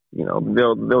like, you know,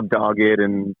 they'll dog it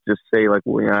and just say like,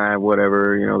 well, yeah,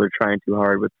 whatever, you know, they're trying too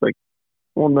hard. But it's like,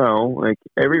 well, no, like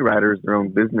every rider is their own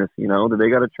business, you know, that they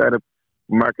got to try to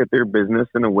market their business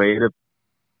in a way to,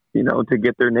 you know, to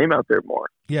get their name out there more.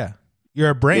 Yeah.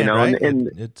 You're a brand, you know, right? And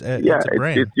it's a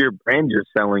brand. It's your brand you're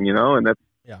selling, you know, and that's,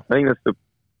 I think that's the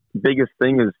biggest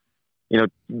thing is, you know,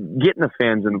 getting the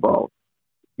fans involved,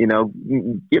 you know,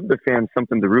 give the fans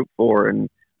something to root for and,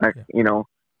 you know,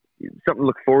 something to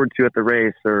look forward to at the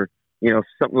race, or, you know,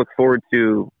 something to look forward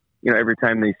to, you know, every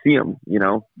time they see them, you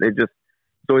know, it's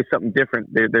always something different.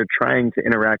 They're trying to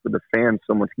interact with the fans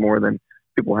so much more than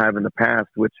people have in the past,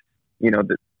 which, you know,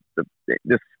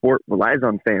 this sport relies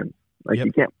on fans. Like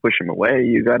you can't push them away.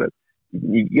 You gotta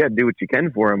do what you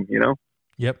can for them, you know?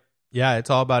 Yep. Yeah. It's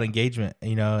all about engagement.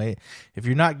 You know, if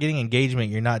you're not getting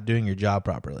engagement, you're not doing your job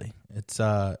properly. It's,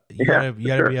 you gotta be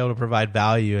able to provide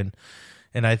value.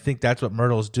 And I think that's what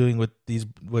Myrtle's doing with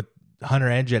Hunter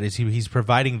and Jet is he's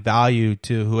providing value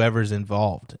to whoever's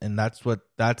involved. And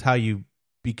that's how you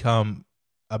become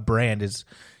a brand, is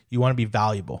you want to be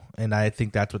valuable. And I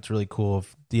think that's what's really cool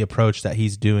of the approach that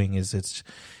he's doing is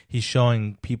he's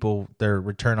showing people their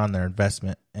return on their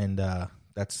investment. And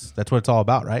that's what it's all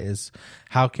about, right? Is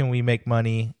how can we make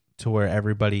money to where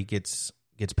everybody gets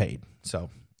paid. So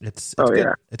it's good.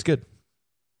 Yeah. It's good.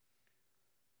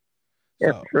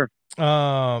 Yeah, so, sure.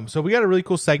 So we got a really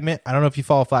cool segment. I don't know if you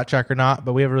follow Flat Track or not,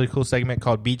 but we have a really cool segment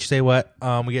called Beach Say What.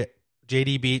 We get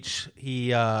JD Beach. He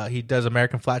does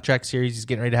American Flat Track Series. He's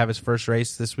getting ready to have his first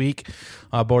race this week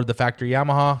aboard the factory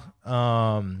Yamaha.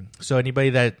 So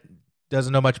anybody that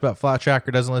doesn't know much about Flat Track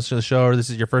or doesn't listen to the show, or this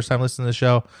is your first time listening to the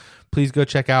show, please go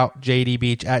check out JD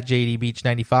Beach at JD Beach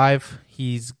 95.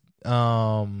 He's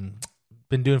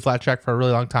been doing Flat Track for a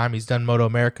really long time. He's done Moto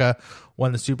America,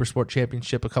 won the Super Sport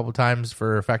Championship a couple times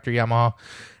for factory Yamaha,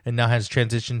 and now has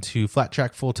transitioned to Flat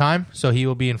Track full time. So he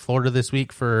will be in Florida this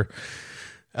week over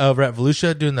at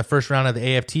Volusia doing the first round of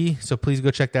the AFT. So please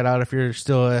go check that out if you're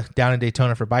still down in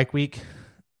Daytona for Bike Week.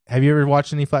 Have you ever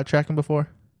watched any flat tracking before?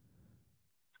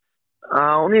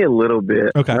 Only a little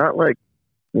bit. Okay. Not like,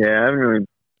 I haven't really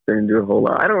I didn't do a whole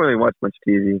lot. I don't really watch much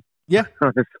TV. Yeah.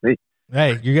 Honestly.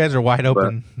 Hey, you guys are wide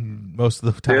open most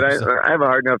of the time. Dude, I have a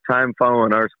hard enough time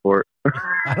following our sport.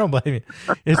 I don't blame you.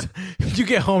 It's you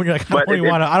get home, you're like, I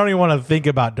don't even want to think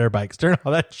about dirt bikes. Turn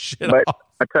all that shit off.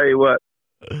 I tell you what,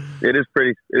 it is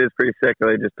pretty sick.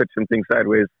 They just pitch some things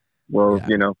sideways. Well,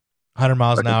 100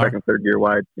 miles an hour, second, third gear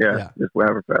wide. Yeah, just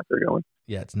however fast they're going.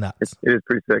 Yeah, it's nuts. It is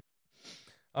pretty sick.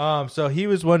 So he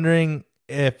was wondering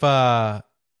if Jet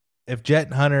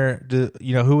and Hunter,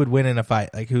 who would win in a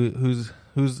fight? Like who's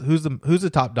the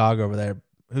top dog over there?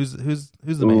 Who's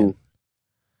the man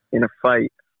in a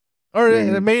fight? Or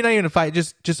maybe not even a fight,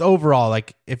 just overall.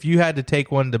 Like if you had to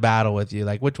take one to battle with you,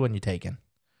 like which one you taking?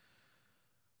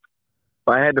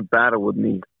 If I had to battle with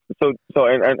me, so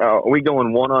are we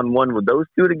going 1-on-1 with those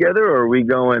two together, or are we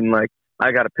going like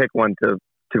I got to pick one to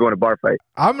go in a bar fight?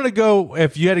 I'm gonna go.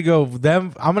 If you had to go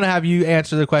them, I'm gonna have you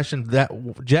answer the question that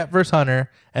Jet versus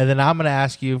Hunter, and then I'm gonna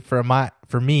ask you for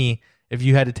me if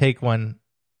you had to take one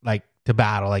like to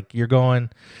battle, like you're going.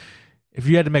 If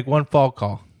you had to make one fall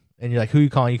call, and you're like, who you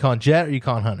calling? You calling Jet or you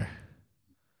calling Hunter?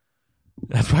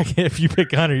 That's why if you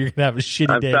pick Hunter, you're gonna have a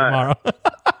shitty day tomorrow.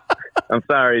 I'm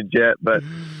sorry, Jet, but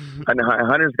I know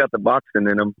Hunter's got the boxing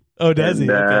in him. Oh, does he?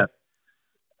 Okay.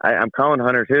 I'm calling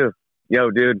Hunter too.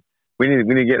 Yo, dude, we need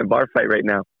to get in a bar fight right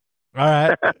now. All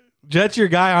right, Jet's your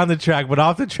guy on the track, but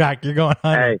off the track, you're going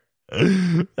Hunter.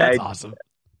 Hey, that's awesome.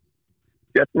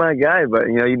 Jet's my guy, but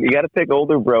you got to pick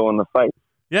older bro in the fight.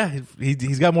 Yeah,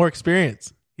 he's got more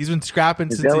experience. He's been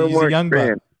scrapping since he was a young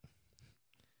buck.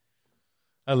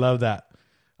 I love that.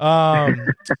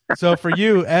 So for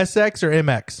you, SX or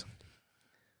MX?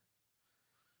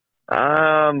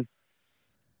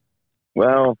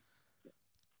 Well,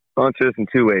 I'll answer this in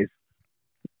two ways.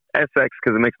 SX,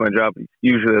 because it makes my job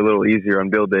usually a little easier on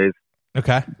build days.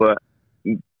 Okay. But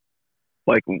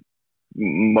like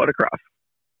motocross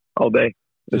all day.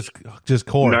 Just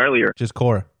core. Gnarlier. Just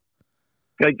core.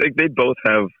 Like they both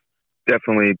have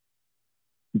definitely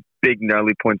big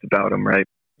gnarly points about them, right?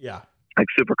 Yeah. Like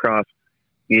Supercross,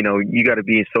 you got to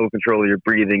be in sole control of your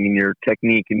breathing and your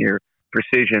technique and your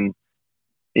precision,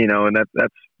 and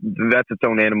that's its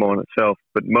own animal in itself.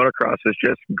 But motocross is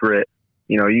just grit.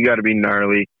 You got to be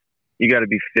gnarly. You got to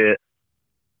be fit.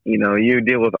 You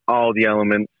deal with all the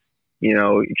elements,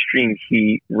 extreme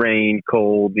heat, rain,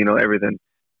 cold, everything.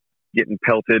 Getting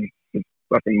pelted with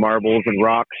fucking marbles and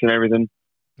rocks and everything.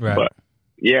 Right. But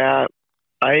yeah,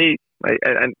 I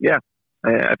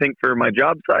think for my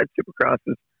job side, Supercross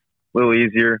is a little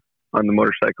easier on the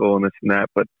motorcycle and this and that.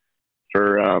 But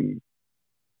for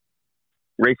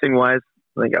racing wise,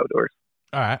 I think outdoors.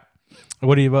 All right.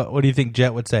 What do you think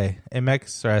Jet would say?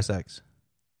 MX or SX?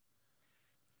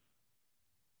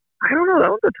 I don't know. That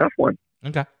one's a tough one.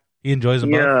 Okay. He enjoys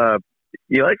them both. Yeah,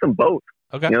 you like them both.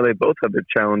 Okay. They both have their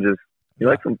challenges. You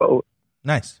like them both.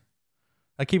 Nice.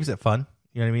 That keeps it fun.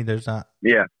 You know what I mean? There's not.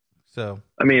 Yeah. So.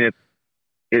 I mean,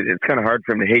 it's kind of hard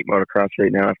for him to hate motocross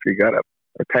right now after he got a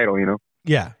title,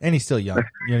 Yeah, and he's still young. You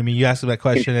know what I mean? You ask him that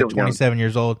question at 27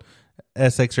 years old,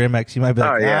 SX or MX, you might be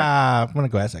like, I'm going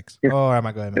to go SX. Or I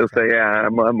might go MX. He'll say, yeah,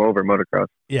 I'm over motocross.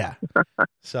 Yeah.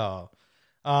 So,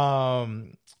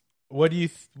 what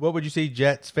would you say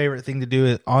Jet's favorite thing to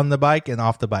do on the bike and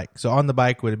off the bike? So on the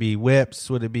bike, would it be whips?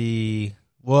 Would it be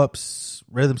whoops,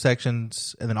 rhythm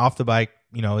sections? And then off the bike,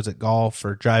 is it golf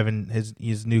or driving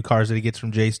his new cars that he gets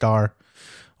from J-Star?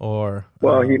 Or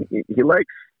he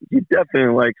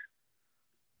definitely likes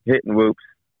hitting whoops.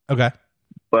 Okay.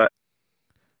 But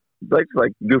he likes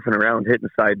like goofing around, hitting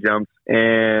side jumps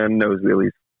and nose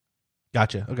wheelies.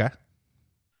 Gotcha. Okay.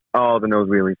 All the nose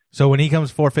wheelies. So when he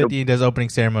comes 450 and does opening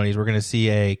ceremonies, we're going to see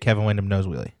a Kevin Windham nose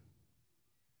wheelie.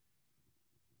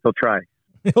 He'll try.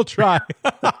 He'll try.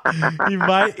 He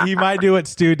might do what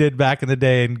Stu did back in the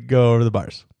day and go over the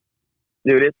bars.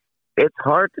 Dude, it's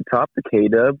hard to top the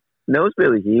K-Dub nose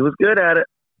wheelie. He was good at it.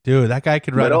 Dude, that guy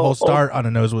could ride a whole start on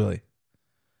a nose wheelie.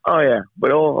 Oh yeah,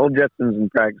 but old Jetson's been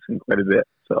practicing quite a bit,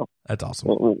 so that's awesome.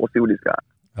 We'll see what he's got.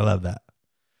 I love that.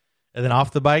 And then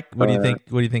off the bike, what do you think?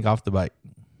 What do you think off the bike?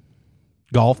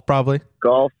 Golf, probably.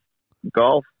 Golf,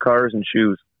 cars, and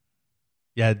shoes.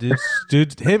 Yeah,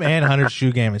 dude, him and Hunter's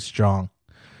shoe game is strong.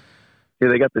 Yeah,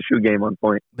 they got the shoe game on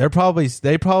point. They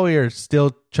probably are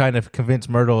still trying to convince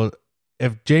Myrtle.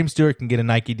 If James Stewart can get a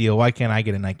Nike deal, why can't I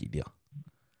get a Nike deal?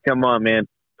 Come on, man,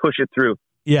 push it through.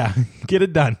 Yeah, get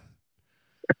it done.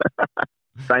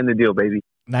 Sign the deal, baby.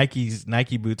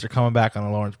 Nike boots are coming back on the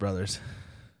Lawrence brothers.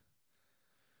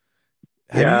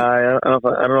 I don't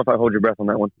know if I hold your breath on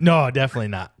that one. No, definitely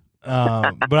not.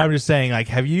 But I'm just saying, like,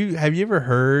 have you ever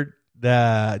heard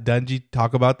the Dungey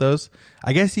talk about those?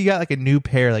 I guess he got like a new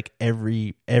pair like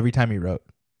every time he rode.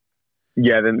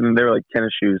 Yeah, then they're like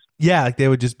tennis shoes. Yeah, like they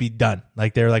would just be done.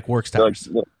 Like they're like work They're stars.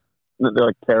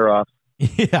 like tear off.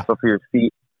 Yeah, So for your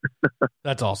feet.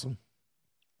 that's awesome.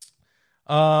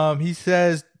 He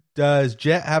says, does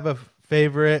Jet have a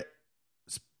favorite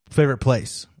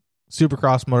place?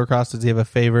 Supercross, motocross, does he have a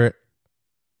favorite?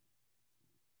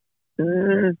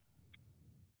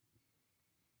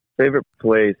 Favorite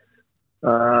place?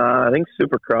 I think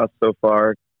Supercross so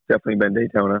far. Definitely been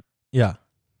Daytona. Yeah.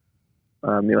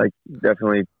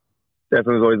 Definitely was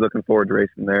always looking forward to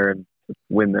racing there, and to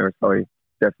win there is probably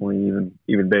definitely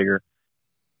even bigger.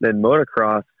 Then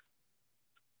motocross,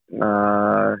 he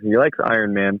likes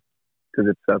Ironman because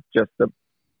it's just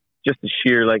a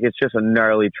sheer, like, it's just a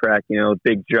gnarly track,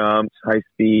 big jumps, high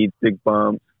speed, big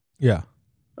bumps. Yeah.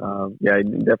 He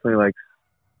definitely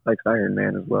likes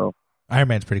Ironman as well.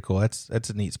 Ironman's pretty cool. That's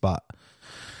a neat spot.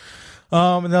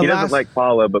 And he doesn't like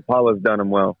Paula, but Paula's done him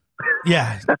well.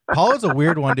 Yeah, Paula's a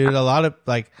weird one, dude. A lot of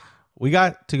we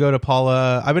got to go to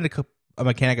Paula. I've been to a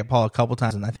mechanic at Paula a couple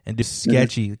times, and just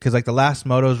sketchy because the last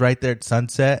moto's right there at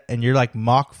Sunset, and you're like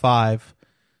Mach 5.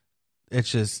 It's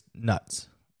just nuts.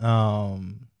 I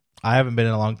haven't been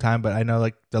in a long time, but I know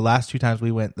the last 2 times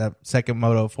we went, that second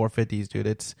moto 450s,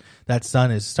 dude. That sun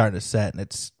is starting to set, and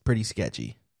it's pretty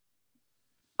sketchy.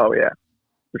 Oh yeah,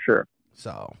 for sure.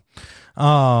 So,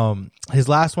 his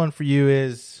last one for you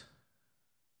is.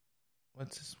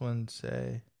 What's this one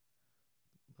say?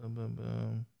 Boom, boom,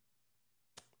 boom.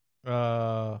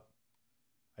 I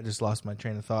just lost my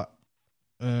train of thought.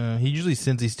 He usually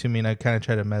sends these to me, and I kind of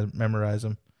try to memorize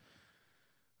them.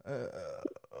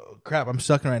 Crap, I'm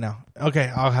stuck right now.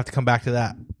 Okay, I'll have to come back to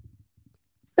that.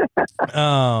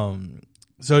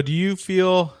 So do you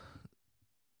feel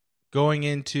going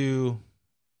into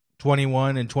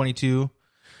 21 and 22,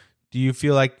 do you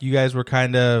feel like you guys were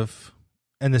kind of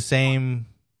in the same,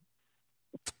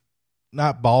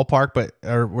 not ballpark, but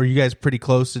were you guys pretty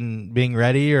close in being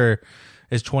ready, or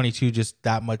is 22 just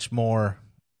that much more,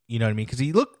 you know what I mean? Because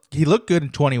he looked good in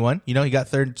 21. He got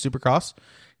third in Supercross.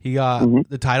 He got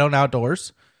the title in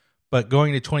outdoors. But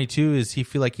going to 22, does he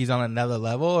feel like he's on another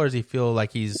level, or does he feel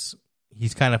like he's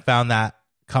kind of found that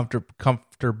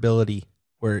comfortability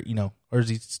where, or is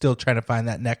he still trying to find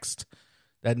that next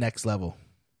level?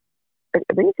 I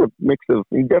think it's a mix of,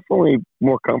 he's definitely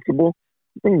more comfortable.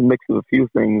 I think it's a mix of a few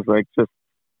things, like just,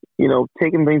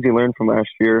 taking things he learned from last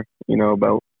year,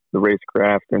 about the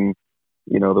racecraft and,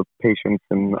 the patience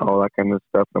and all that kind of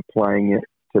stuff, and applying it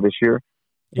to this year.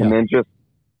 Yeah. And then just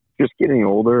getting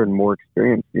older and more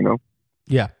experienced,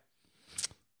 Yeah.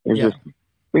 There's just, I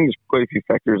think there's quite a few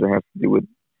factors that have to do with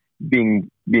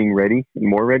being ready and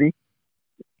more ready.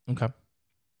 Okay.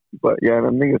 But yeah, I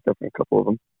think it's definitely a couple of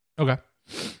them. Okay.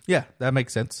 Yeah, that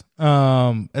makes sense.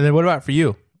 And then what about for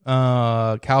you?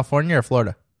 California or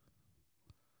Florida?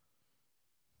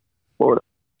 Florida.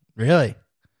 Really?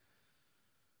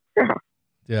 Yeah.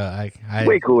 Yeah, I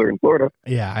way cooler in Florida.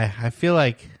 Yeah, I feel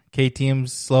like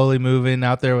KTM's slowly moving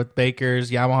out there with Bakers.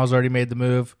 Yamaha's already made the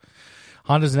move.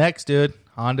 Honda's next, dude.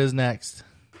 Honda's next.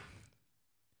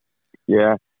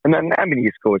 Yeah, and then I'm an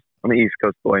East Coast. I'm an East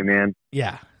Coast boy, man.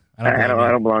 Yeah, I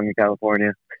don't belong in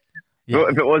California. Yeah.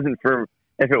 If it wasn't for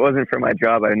my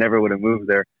job, I never would have moved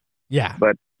there. Yeah,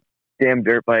 but damn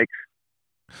dirt bikes.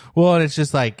 Well, and it's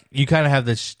just like you kind of have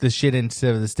the shit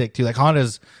instead of the stick too. Like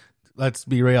Honda's, let's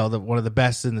be real, one of the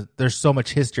best, and there's so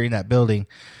much history in that building,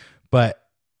 but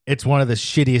it's one of the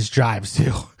shittiest drives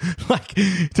too. Like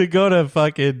to go to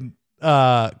fucking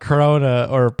Corona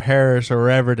or Paris or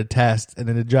wherever to test, and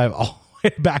then to drive all the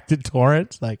way back to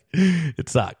Torrance, like it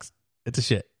sucks. It's a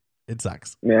shit. It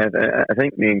sucks. Yeah, I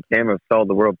think me and Cam have solved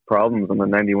the world's problems on the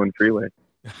 91 freeway.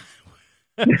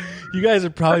 You guys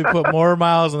have probably put more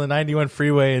miles on the 91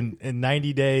 freeway in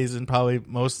 90 days than probably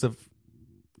most of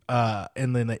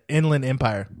Inland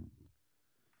Empire.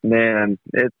 Man,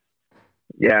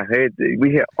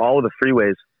 we hit all the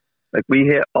freeways. Like, we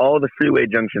hit all the freeway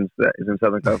junctions that is in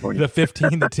Southern California. The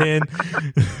 15, the 10,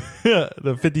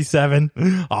 the 57,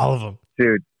 all of them.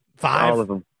 Dude, 5. all of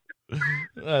them.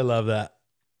 I love that.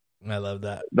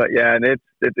 But yeah, and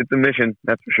it's a mission,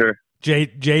 that's for sure. Jay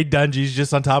Dungy's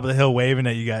just on top of the hill waving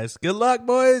at you guys. Good luck,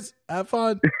 boys. Have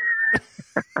fun.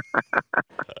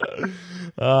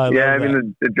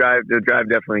 The drive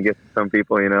definitely gets some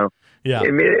people, Yeah. I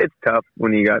mean, it's tough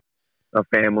when you got a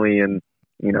family and,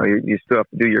 you still have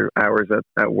to do your hours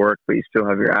at work, but you still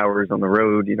have your hours on the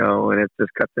road, and it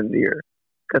just cuts into your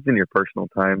personal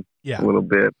time a little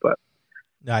bit. But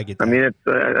I get that. I mean, it's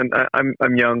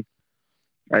I'm young.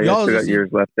 I still got years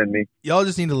left in me. Y'all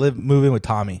just need to move in with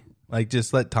Tommy. Like,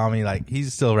 just let Tommy,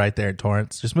 he's still right there in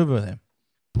Torrance. Just move in with him.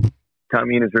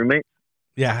 Tommy and his roommate?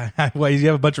 Yeah. Why, you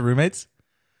have a bunch of roommates?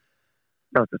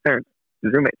 No, it's his parents,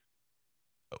 his roommates.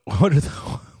 What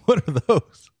are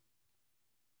those?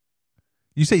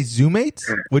 You say Zoomates?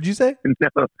 What'd you say?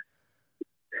 No,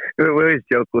 we always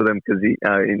joke with him because he's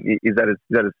at his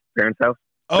parents' house.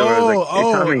 So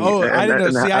Tommy, I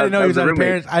didn't know. See, I didn't know he was at his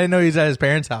parents. I didn't know he was at his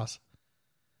parents' house.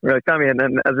 We're like, Tommy, and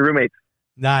then as a roommate.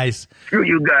 Nice. Screw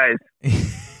you guys.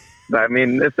 But I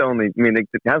mean, the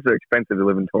houses are expensive to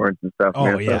live in Torrance and stuff. Oh,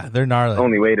 man, yeah, they're gnarly. The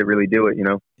only way to really do it, you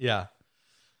know. Yeah.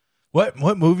 What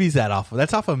movie is that off of?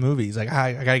 That's off of movies. Like,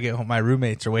 I gotta get home. My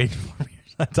roommates are waiting for me.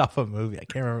 That's off of a movie. I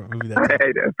can't remember what movie that's.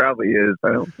 It probably is.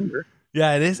 I don't remember.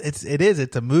 Yeah, it is. It is.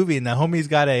 It's a movie, and the homie's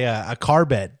got a car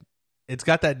bed. It's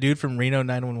got that dude from Reno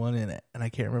 911 in it, and I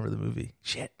can't remember the movie.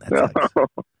 Shit, that sucks.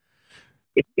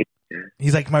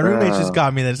 He's like, my roommates just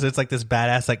got me this. It's like this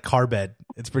badass like car bed.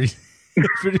 It's pretty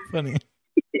funny.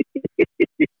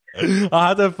 I'll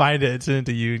have to find it and send it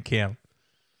to you and Cam.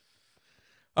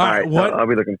 All right, I'll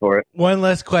be looking for it. One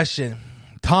last question.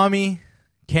 Tommy,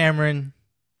 Cameron,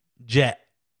 Jet.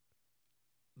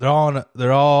 They're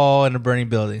all in a burning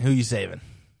building. Who are you saving?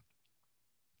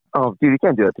 Oh, dude, you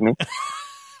can't do that to me.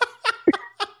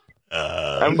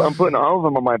 I'm putting all of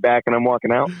them on my back and I'm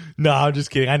walking out. No, I'm just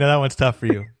kidding. I know that one's tough for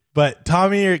you. But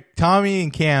Tommy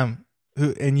and Cam,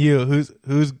 who's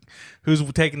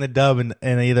taking the dub in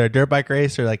either a dirt bike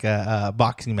race or like a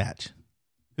boxing match?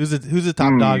 Who's the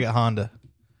top dog at Honda?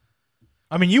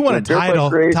 I mean, you won a title.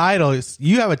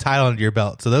 You have a title under your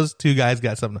belt, so those two guys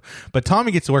got something. But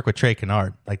Tommy gets to work with Trey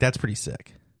Kennard. Like, that's pretty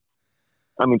sick.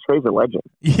 I mean, Trey's a legend.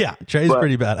 Yeah, Trey's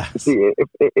pretty badass. See,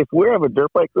 if we have a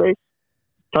dirt bike race,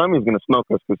 Tommy's going to smoke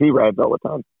us because he rides all the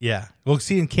time. Yeah. Well,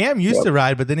 see, and Cam used to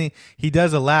ride, but then he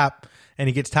does a lap and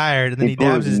he gets tired, and then he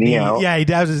dabs his knee out. Yeah, he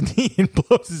dabs his knee and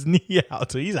blows his knee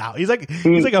out, so he's out. He's like a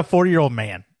 40-year-old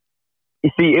man. You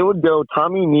see, it would go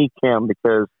Tommy, me, Cam,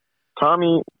 because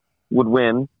Tommy would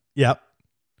win. Yep.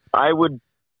 I would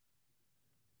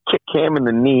kick Cam in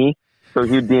the knee, so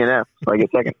he'd DNF, so I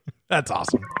get second. That's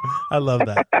awesome. I love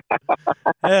that.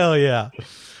 Hell yeah.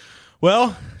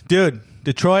 Well, dude,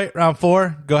 Detroit, round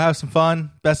 4. Go have some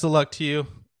fun. Best of luck to you.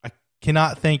 I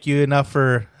cannot thank you enough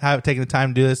for taking the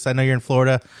time to do this. I know you're in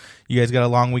Florida. You guys got a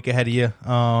long week ahead of you.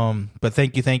 But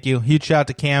thank you. Huge shout out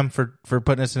to Cam for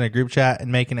putting us in a group chat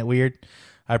and making it weird.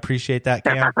 I appreciate that,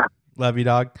 Cam. Love you,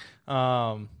 dog.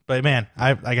 But man,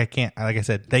 like I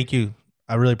said, thank you.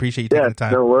 I really appreciate you taking the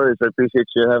time. No worries. I appreciate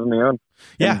you having me on.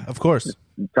 Yeah, of course.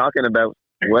 Talking about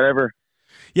whatever.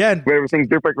 Yeah. Everything's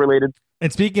dirt bike related.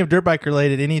 And speaking of dirt bike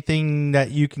related, anything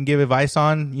that you can give advice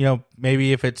on,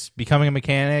 maybe if it's becoming a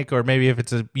mechanic or maybe if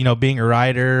it's being a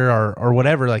rider or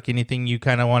whatever, like anything you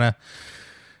kind of want to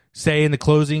say in the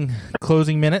closing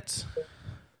minutes?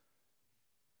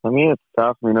 I mean, it's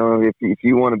tough, if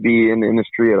you want to be in the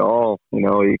industry at all,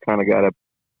 you kind of got to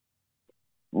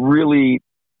really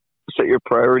set your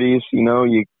priorities. You got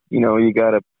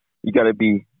to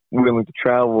be willing to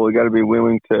travel. You got to be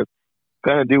willing to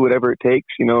kind of do whatever it takes.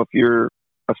 If you're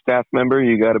a staff member,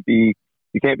 you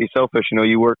can't be selfish.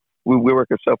 We work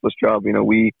a selfless job.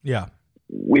 We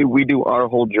do our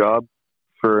whole job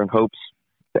in hopes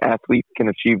the athlete can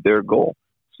achieve their goal.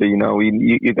 So, you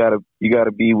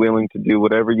gotta be willing to do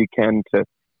whatever you can to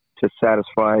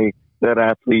satisfy that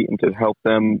athlete and to help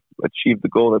them achieve the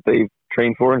goal that they've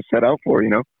trained for and set out for,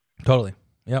 Totally.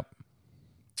 Yep.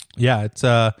 Yeah. It's,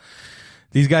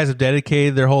 these guys have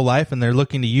dedicated their whole life and they're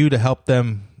looking to you to help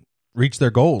them reach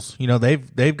their goals.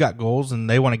 They've got goals and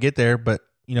they want to get there, but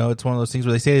it's one of those things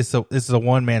where they say this is a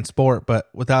one-man sport, but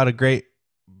without a great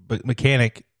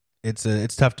mechanic,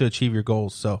 it's tough to achieve your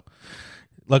goals. So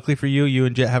luckily for you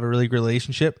and Jet have a really good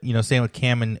relationship. Same with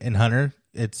Cam and Hunter.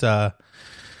 It's hard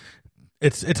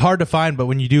to find, but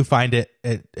when you do find it,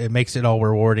 it makes it all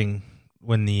rewarding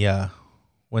when the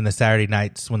Saturday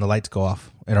nights when the lights go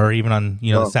off, or even on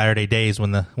the Saturday days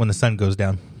when the sun goes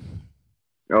down.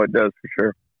 Oh, it does for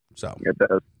sure. So it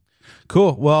does.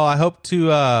 Cool. Well, I hope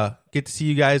to get to see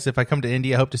you guys if I come to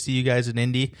Indy. I hope to see you guys in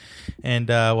Indy, and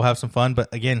we'll have some fun. But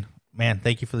again, man,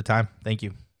 thank you for the time. Thank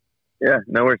you. Yeah,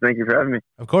 no worries. Thank you for having me.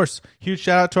 Of course. Huge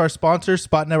shout out to our sponsor,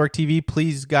 Spot Network TV.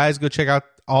 Please, guys, go check out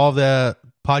all the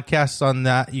podcasts on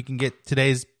that. You can get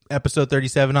today's episode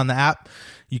 37 on the app.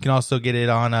 You can also get it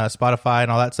on Spotify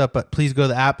and all that stuff. But please go to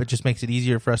the app. It just makes it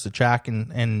easier for us to track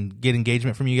and get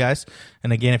engagement from you guys.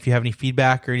 And again, if you have any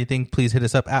feedback or anything, please hit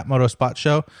us up at Motorspot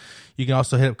Show. You can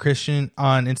also hit up Christian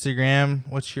on Instagram.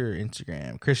 What's your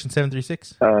Instagram?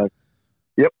 Christian736?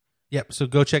 Yep. So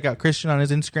go check out Christian on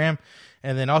his Instagram.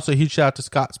 And then also a huge shout out to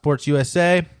Scott Sports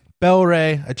USA,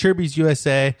 Bellray, Aturbies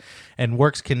USA, and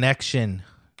Works Connection.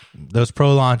 Those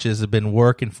pro launches have been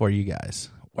working for you guys.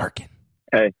 Working.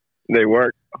 Hey, they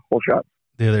work. Whole shot.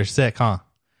 Dude, they're sick, huh?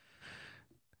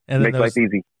 And then Makes life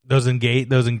easy. those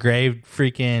engraved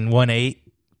freaking 1.8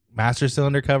 master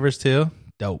cylinder covers too.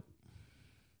 Dope.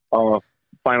 Oh,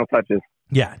 final touches.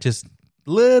 Yeah, just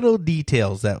little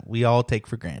details that we all take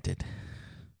for granted.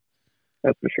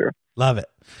 That's for sure. Love it.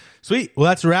 Sweet. Well,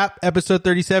 that's a wrap. Episode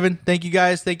 37. Thank you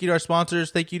guys. Thank you to our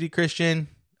sponsors. Thank you to Christian.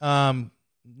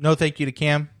 No thank you to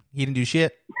Cam. He didn't do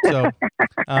shit. So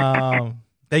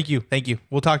thank you.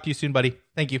 We'll talk to you soon, buddy.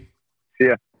 Thank you. See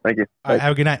ya. Thank you. All right,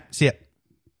 have a good night. See ya.